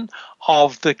regulation,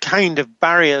 of the kind of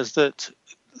barriers that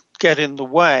get in the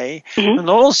way, mm-hmm. and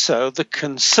also the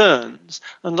concerns,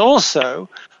 and also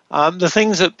the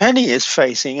things that Penny is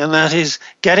facing, and that is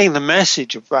getting the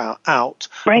message out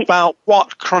right. about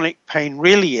what chronic pain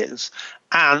really is,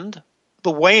 and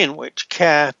the way in which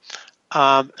care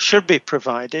should be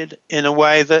provided in a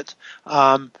way that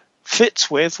fits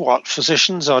with what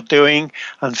physicians are doing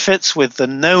and fits with the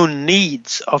known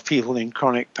needs of people in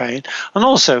chronic pain, and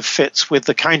also fits with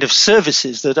the kind of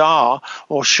services that are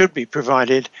or should be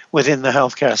provided within the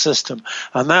healthcare system.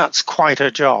 And that's quite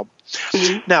a job.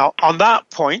 Mm-hmm. Now, on that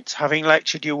point, having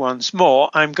lectured you once more,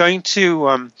 I'm going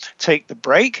to take the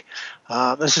break.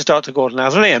 This is Dr. Gordon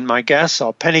Atherley, and my guests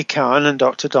are Penny Cowan and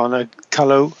Dr. Donna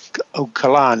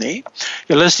Okolani.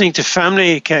 You're listening to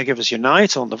Family Caregivers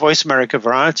Unite on the Voice America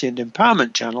Variety and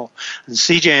Empowerment Channel and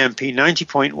CJMP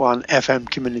 90.1 FM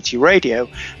Community Radio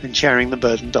and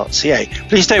sharingtheburden.ca.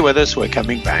 Please stay with us. We're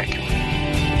coming back.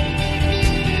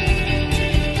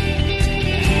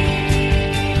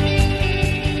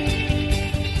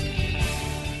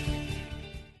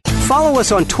 Follow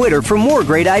us on Twitter for more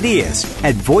great ideas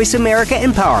at Voice America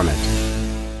Empowerment.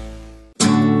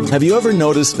 Have you ever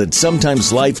noticed that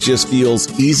sometimes life just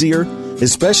feels easier,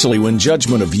 especially when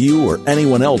judgment of you or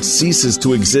anyone else ceases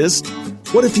to exist?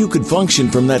 What if you could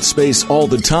function from that space all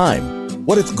the time?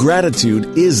 What if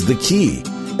gratitude is the key?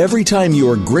 Every time you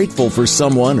are grateful for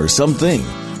someone or something,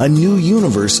 a new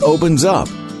universe opens up.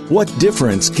 What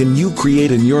difference can you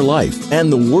create in your life and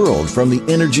the world from the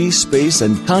energy, space,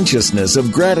 and consciousness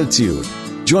of gratitude?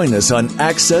 Join us on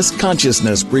Access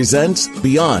Consciousness Presents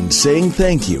Beyond Saying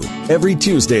Thank You every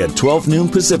Tuesday at 12 noon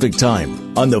Pacific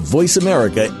Time on the Voice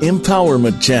America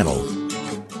Empowerment Channel.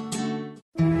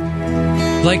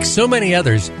 Like so many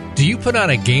others, do you put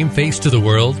on a game face to the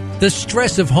world? The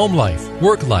stress of home life,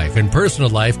 work life, and personal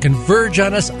life converge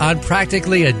on us on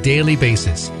practically a daily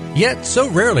basis. Yet, so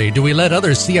rarely do we let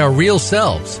others see our real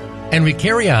selves. And we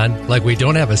carry on like we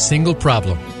don't have a single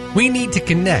problem. We need to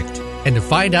connect and to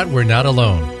find out we're not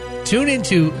alone. Tune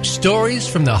into Stories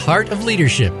from the Heart of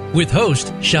Leadership with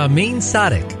host Shameen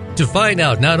Sadek to find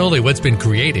out not only what's been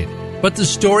created, but the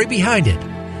story behind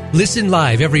it. Listen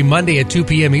live every Monday at 2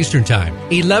 p.m. Eastern Time,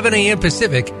 11 a.m.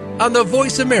 Pacific on the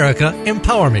Voice America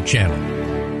Empowerment Channel.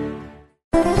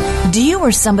 Do you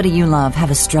or somebody you love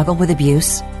have a struggle with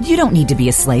abuse? You don't need to be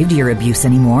a slave to your abuse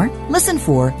anymore. Listen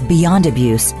for Beyond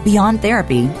Abuse, Beyond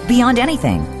Therapy, Beyond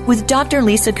Anything with Dr.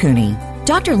 Lisa Cooney.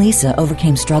 Dr. Lisa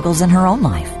overcame struggles in her own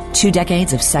life. 2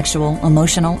 decades of sexual,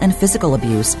 emotional, and physical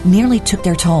abuse nearly took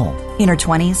their toll. In her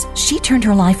 20s, she turned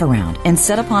her life around and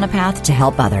set upon a path to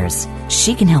help others.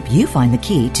 She can help you find the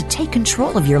key to take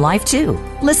control of your life, too.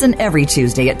 Listen every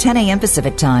Tuesday at 10 a.m.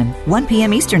 Pacific Time, 1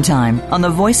 p.m. Eastern Time on the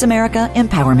Voice America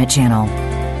Empowerment Channel.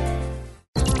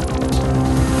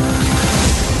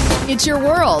 It's your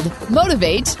world.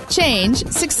 Motivate, change,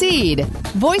 succeed.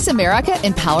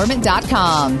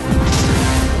 VoiceAmericaEmpowerment.com.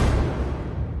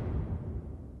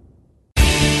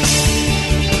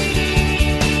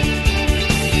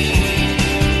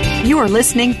 You are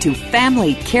listening to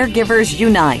Family Caregivers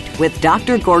Unite with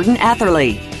Dr. Gordon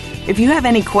Atherley. If you have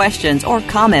any questions or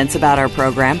comments about our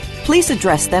program, please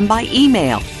address them by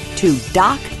email to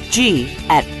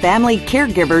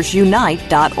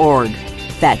docg@familycaregiversunite.org.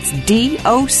 That's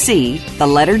DOC, the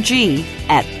letter G,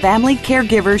 at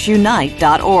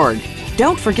familycaregiversunite.org.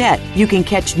 Don't forget, you can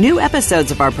catch new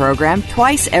episodes of our program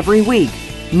twice every week.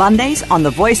 Mondays on the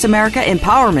Voice America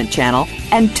Empowerment Channel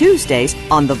and Tuesdays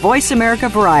on the Voice America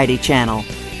Variety Channel.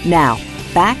 Now,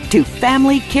 back to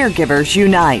Family Caregivers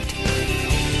Unite.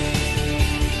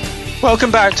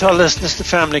 Welcome back to our listeners to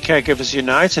Family Caregivers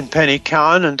Unite and Penny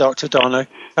Khan and Dr. Donna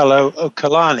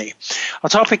Okalani. Our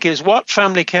topic is what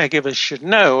family caregivers should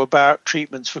know about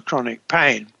treatments for chronic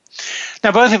pain.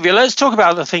 Now, both of you, let's talk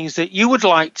about the things that you would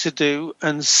like to do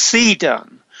and see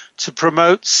done to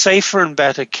promote safer and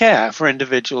better care for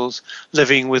individuals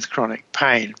living with chronic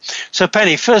pain. So,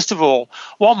 Penny, first of all,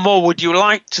 what more would you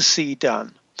like to see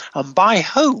done, and by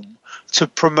whom, to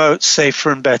promote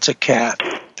safer and better care?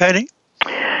 Penny?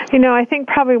 You know, I think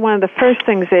probably one of the first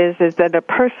things is that a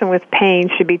person with pain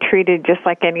should be treated just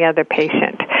like any other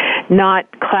patient, not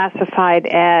classified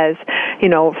as, you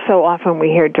know, so often we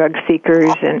hear drug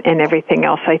seekers and everything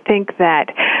else. I think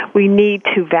that we need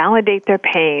to validate their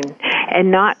pain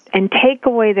and take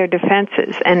away their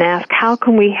defenses and ask how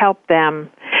can we help them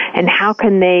and how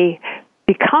can they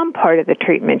become part of the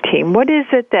treatment team. What is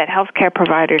it that healthcare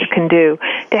providers can do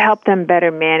to help them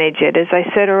better manage it? As I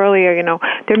said earlier, you know,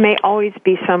 there may always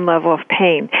be some level of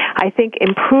pain. I think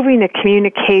improving the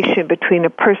communication between a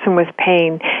person with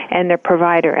pain and their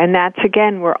provider, and that's,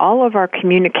 again, where all of our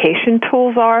communication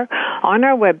tools are on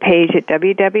our webpage at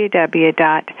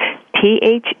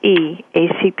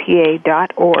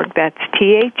www.theacpa.org. That's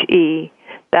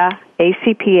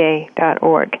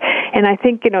theacpa.org. And I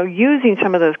think, you know, using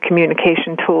some of those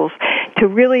communication tools to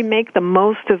really make the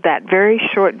most of that very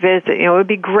short visit. You know, it would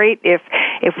be great if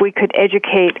we could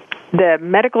educate the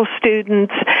medical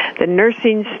students, the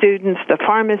nursing students, the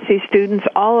pharmacy students,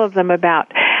 all of them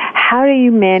about how do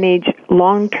you manage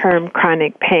long-term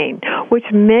chronic pain, which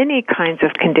many kinds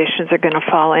of conditions are going to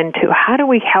fall into. How do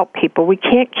we help people? We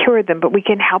can't cure them, but we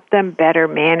can help them better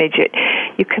manage it.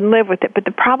 You can live with it. But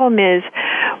the problem is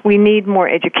we need more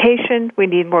education, we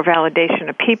need more validation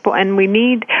of people, and we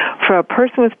need for a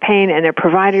person with pain and their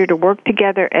provider to work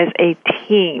together as a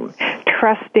team,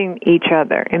 trusting each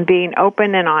other and being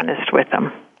open and honest with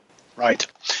them. Right.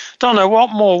 Donna,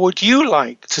 what more would you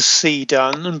like to see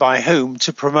done and by whom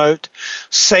to promote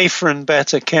safer and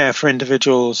better care for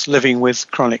individuals living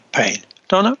with chronic pain?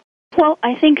 Donna? Well,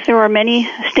 I think there are many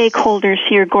stakeholders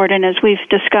here, Gordon, as we've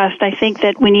discussed. I think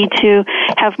that we need to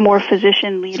have more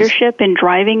physician leadership in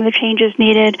driving the changes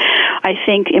needed. I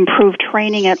think improved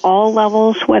training at all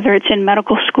levels, whether it's in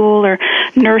medical school or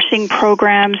nursing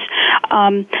programs.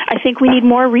 I think we need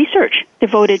more research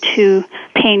devoted to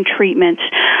pain treatments.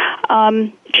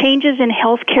 Changes in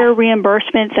healthcare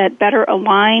reimbursement that better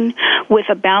align with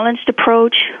a balanced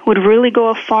approach would really go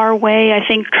a far way. I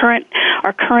think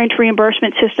our current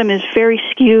reimbursement system is very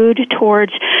skewed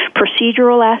towards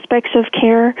procedural aspects of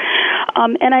care.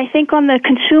 And I think on the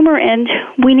consumer end,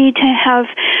 we need to have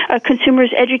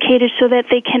consumers educated so that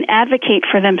they can advocate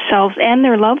for themselves and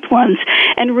their loved ones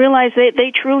and realize that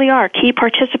they truly are key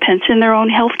participants in their own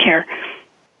health care.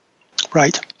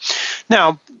 Right.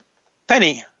 Now,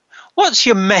 Penny, what's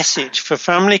your message for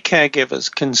family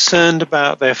caregivers concerned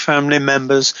about their family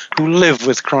members who live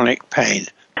with chronic pain?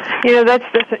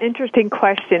 That's an interesting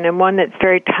question and one that's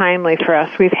very timely for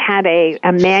us. We've had a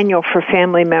manual for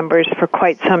family members for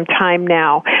quite some time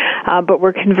now, but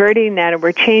we're converting that and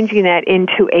we're changing that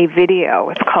into a video.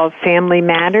 It's called Family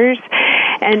Matters.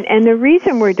 And the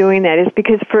reason we're doing that is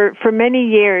because for many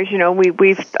years,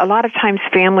 we've a lot of times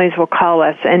families will call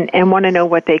us and want to know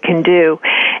what they can do.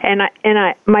 And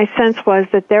my sense was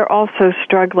that they're also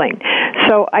struggling.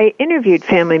 So I interviewed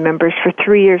family members for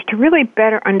 3 years to really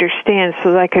better understand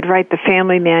so that I could write the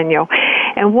family manual.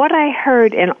 And what I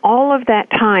heard in all of that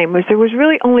time was there was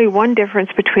really only one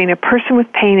difference between a person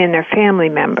with pain and their family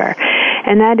member.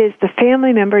 And that is the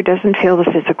family member doesn't feel the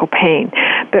physical pain.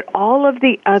 But all of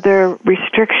the other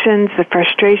restrictions, the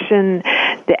frustration,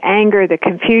 the anger, the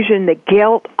confusion, the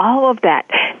guilt, all of that,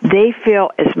 they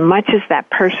feel as much as that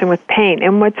person with pain.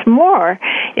 And what's more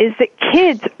is that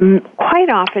kids quite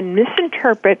often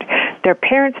misinterpret their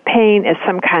parents' pain as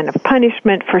some kind of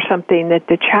punishment for something that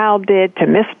the child did to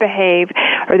misbehave,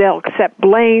 or they'll accept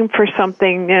blame for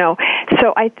something,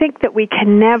 So I think that we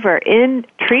can never, in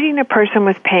treating a person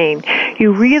with pain,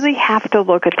 you really have to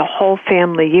look at the whole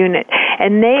family unit.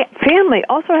 And family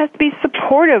also has to be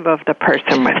supportive of the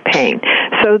person with pain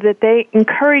so that they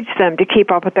encourage them to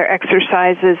keep up with their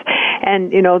exercises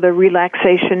and, the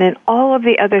relaxation and all of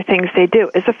the other things they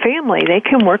do. As a family, they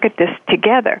can work at this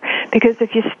together. Because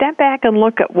if you step back and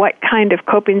look at what kind of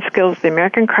coping skills the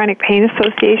American Chronic Pain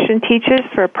Association teaches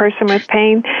for a person with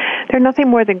pain, they're nothing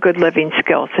more than good living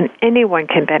skills, and anyone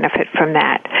can benefit from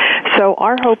that. So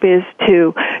our hope is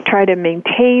to try to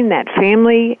maintain that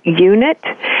family unit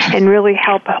and really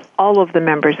help all of the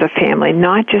members of family,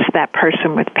 not just that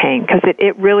person with pain, because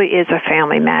it really is a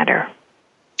family matter.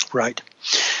 Right.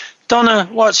 Donna,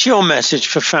 what's your message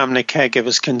for family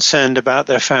caregivers concerned about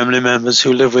their family members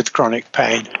who live with chronic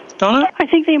pain? Donna? I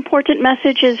think the important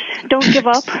message is don't give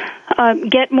up.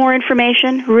 Get more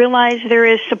information. Realize there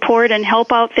is support and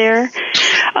help out there.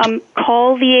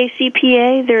 Call the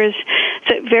ACPA. There is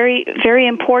very, very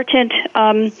important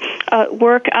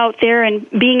work out there, and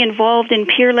being involved in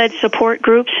peer-led support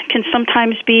groups can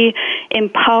sometimes be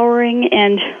empowering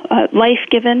and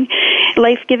life-giving.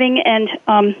 And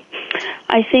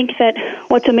I think that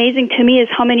what's amazing to me is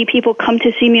how many people come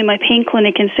to see me in my pain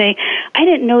clinic and say, I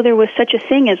didn't know there was such a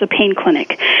thing as a pain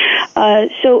clinic.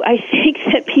 So I think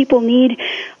that people need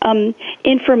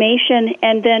information,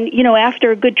 and then,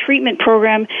 after a good treatment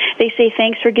program, they say,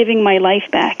 thanks for giving my life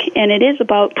back. And it is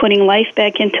about putting life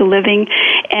back into living.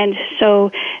 And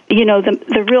so,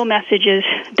 the real message is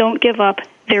don't give up.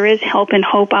 There is help and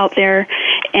hope out there.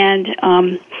 And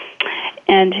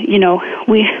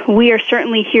we are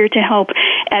certainly here to help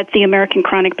at the American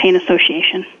Chronic Pain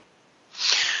Association.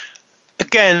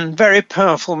 Again, very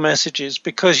powerful messages,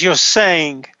 because you're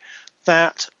saying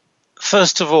that,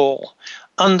 first of all,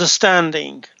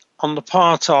 understanding on the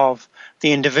part of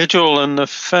the individual and the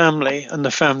family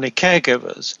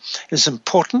caregivers is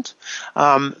important,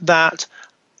 that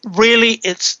really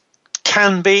it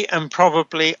can be and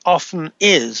probably often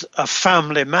is a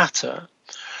family matter.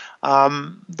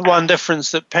 The one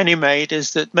difference that Penny made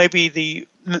is that maybe the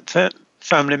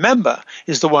family member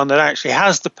is the one that actually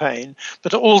has the pain,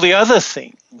 but all the other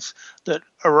things that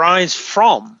arise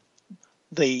from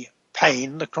the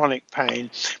pain, the chronic pain,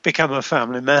 become a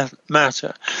family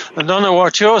matter. And Donna,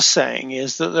 what you're saying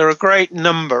is that there are a great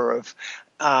number of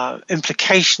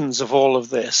implications of all of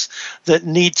this that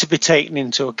need to be taken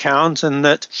into account, and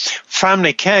that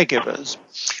family caregivers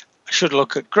should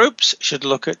look at groups, should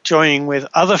look at joining with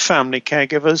other family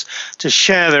caregivers to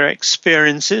share their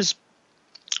experiences,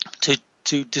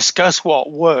 to discuss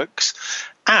what works,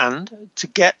 and to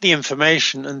get the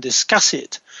information and discuss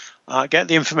it, get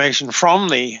the information from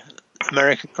the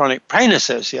American Chronic Pain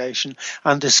Association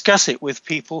and discuss it with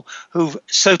people who,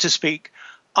 so to speak,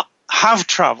 have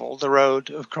traveled the road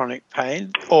of chronic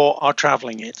pain or are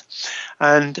traveling it.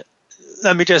 And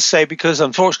let me just say, because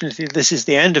unfortunately this is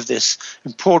the end of this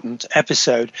important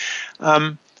episode,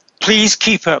 please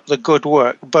keep up the good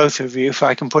work, both of you, if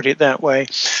I can put it that way,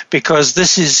 because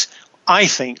this is, I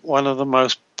think, one of the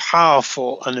most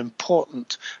powerful and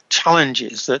important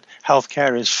challenges that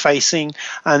healthcare is facing.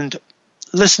 And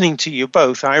listening to you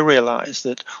both, I realize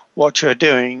that what you're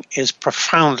doing is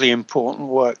profoundly important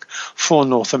work for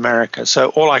North America. So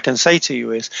all I can say to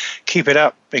you is keep it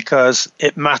up, because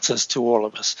it matters to all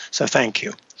of us. So thank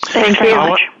you. Thank you very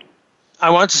much. I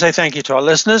want to say thank you to our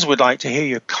listeners. We'd like to hear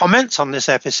your comments on this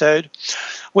episode.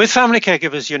 With Family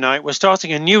Caregivers Unite, we're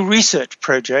starting a new research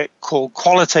project called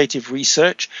Qualitative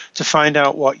Research to find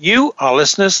out what you, our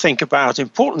listeners, think about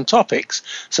important topics,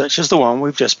 such as the one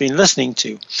we've just been listening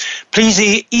to. Please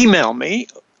email me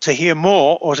to hear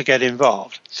more or to get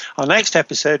involved. Our next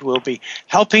episode will be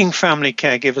helping family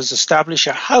caregivers establish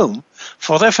a home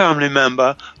for their family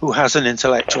member who has an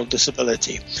intellectual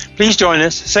disability. Please join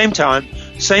us, same time,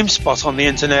 same spot on the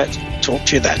internet. Talk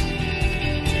to you then.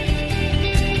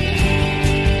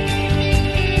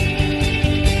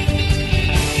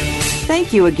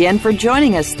 Thank you again for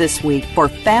joining us this week for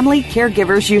Family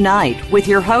Caregivers Unite with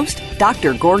your host,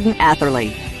 Dr. Gordon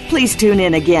Atherley. Please tune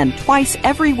in again twice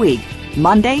every week,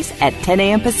 Mondays at 10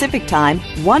 a.m. Pacific Time,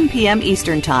 1 p.m.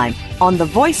 Eastern Time on the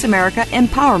Voice America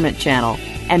Empowerment Channel,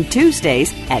 and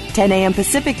Tuesdays at 10 a.m.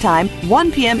 Pacific Time,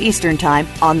 1 p.m. Eastern Time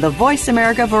on the Voice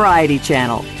America Variety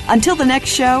Channel. Until the next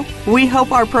show, we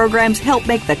hope our programs help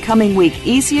make the coming week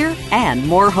easier and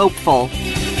more hopeful.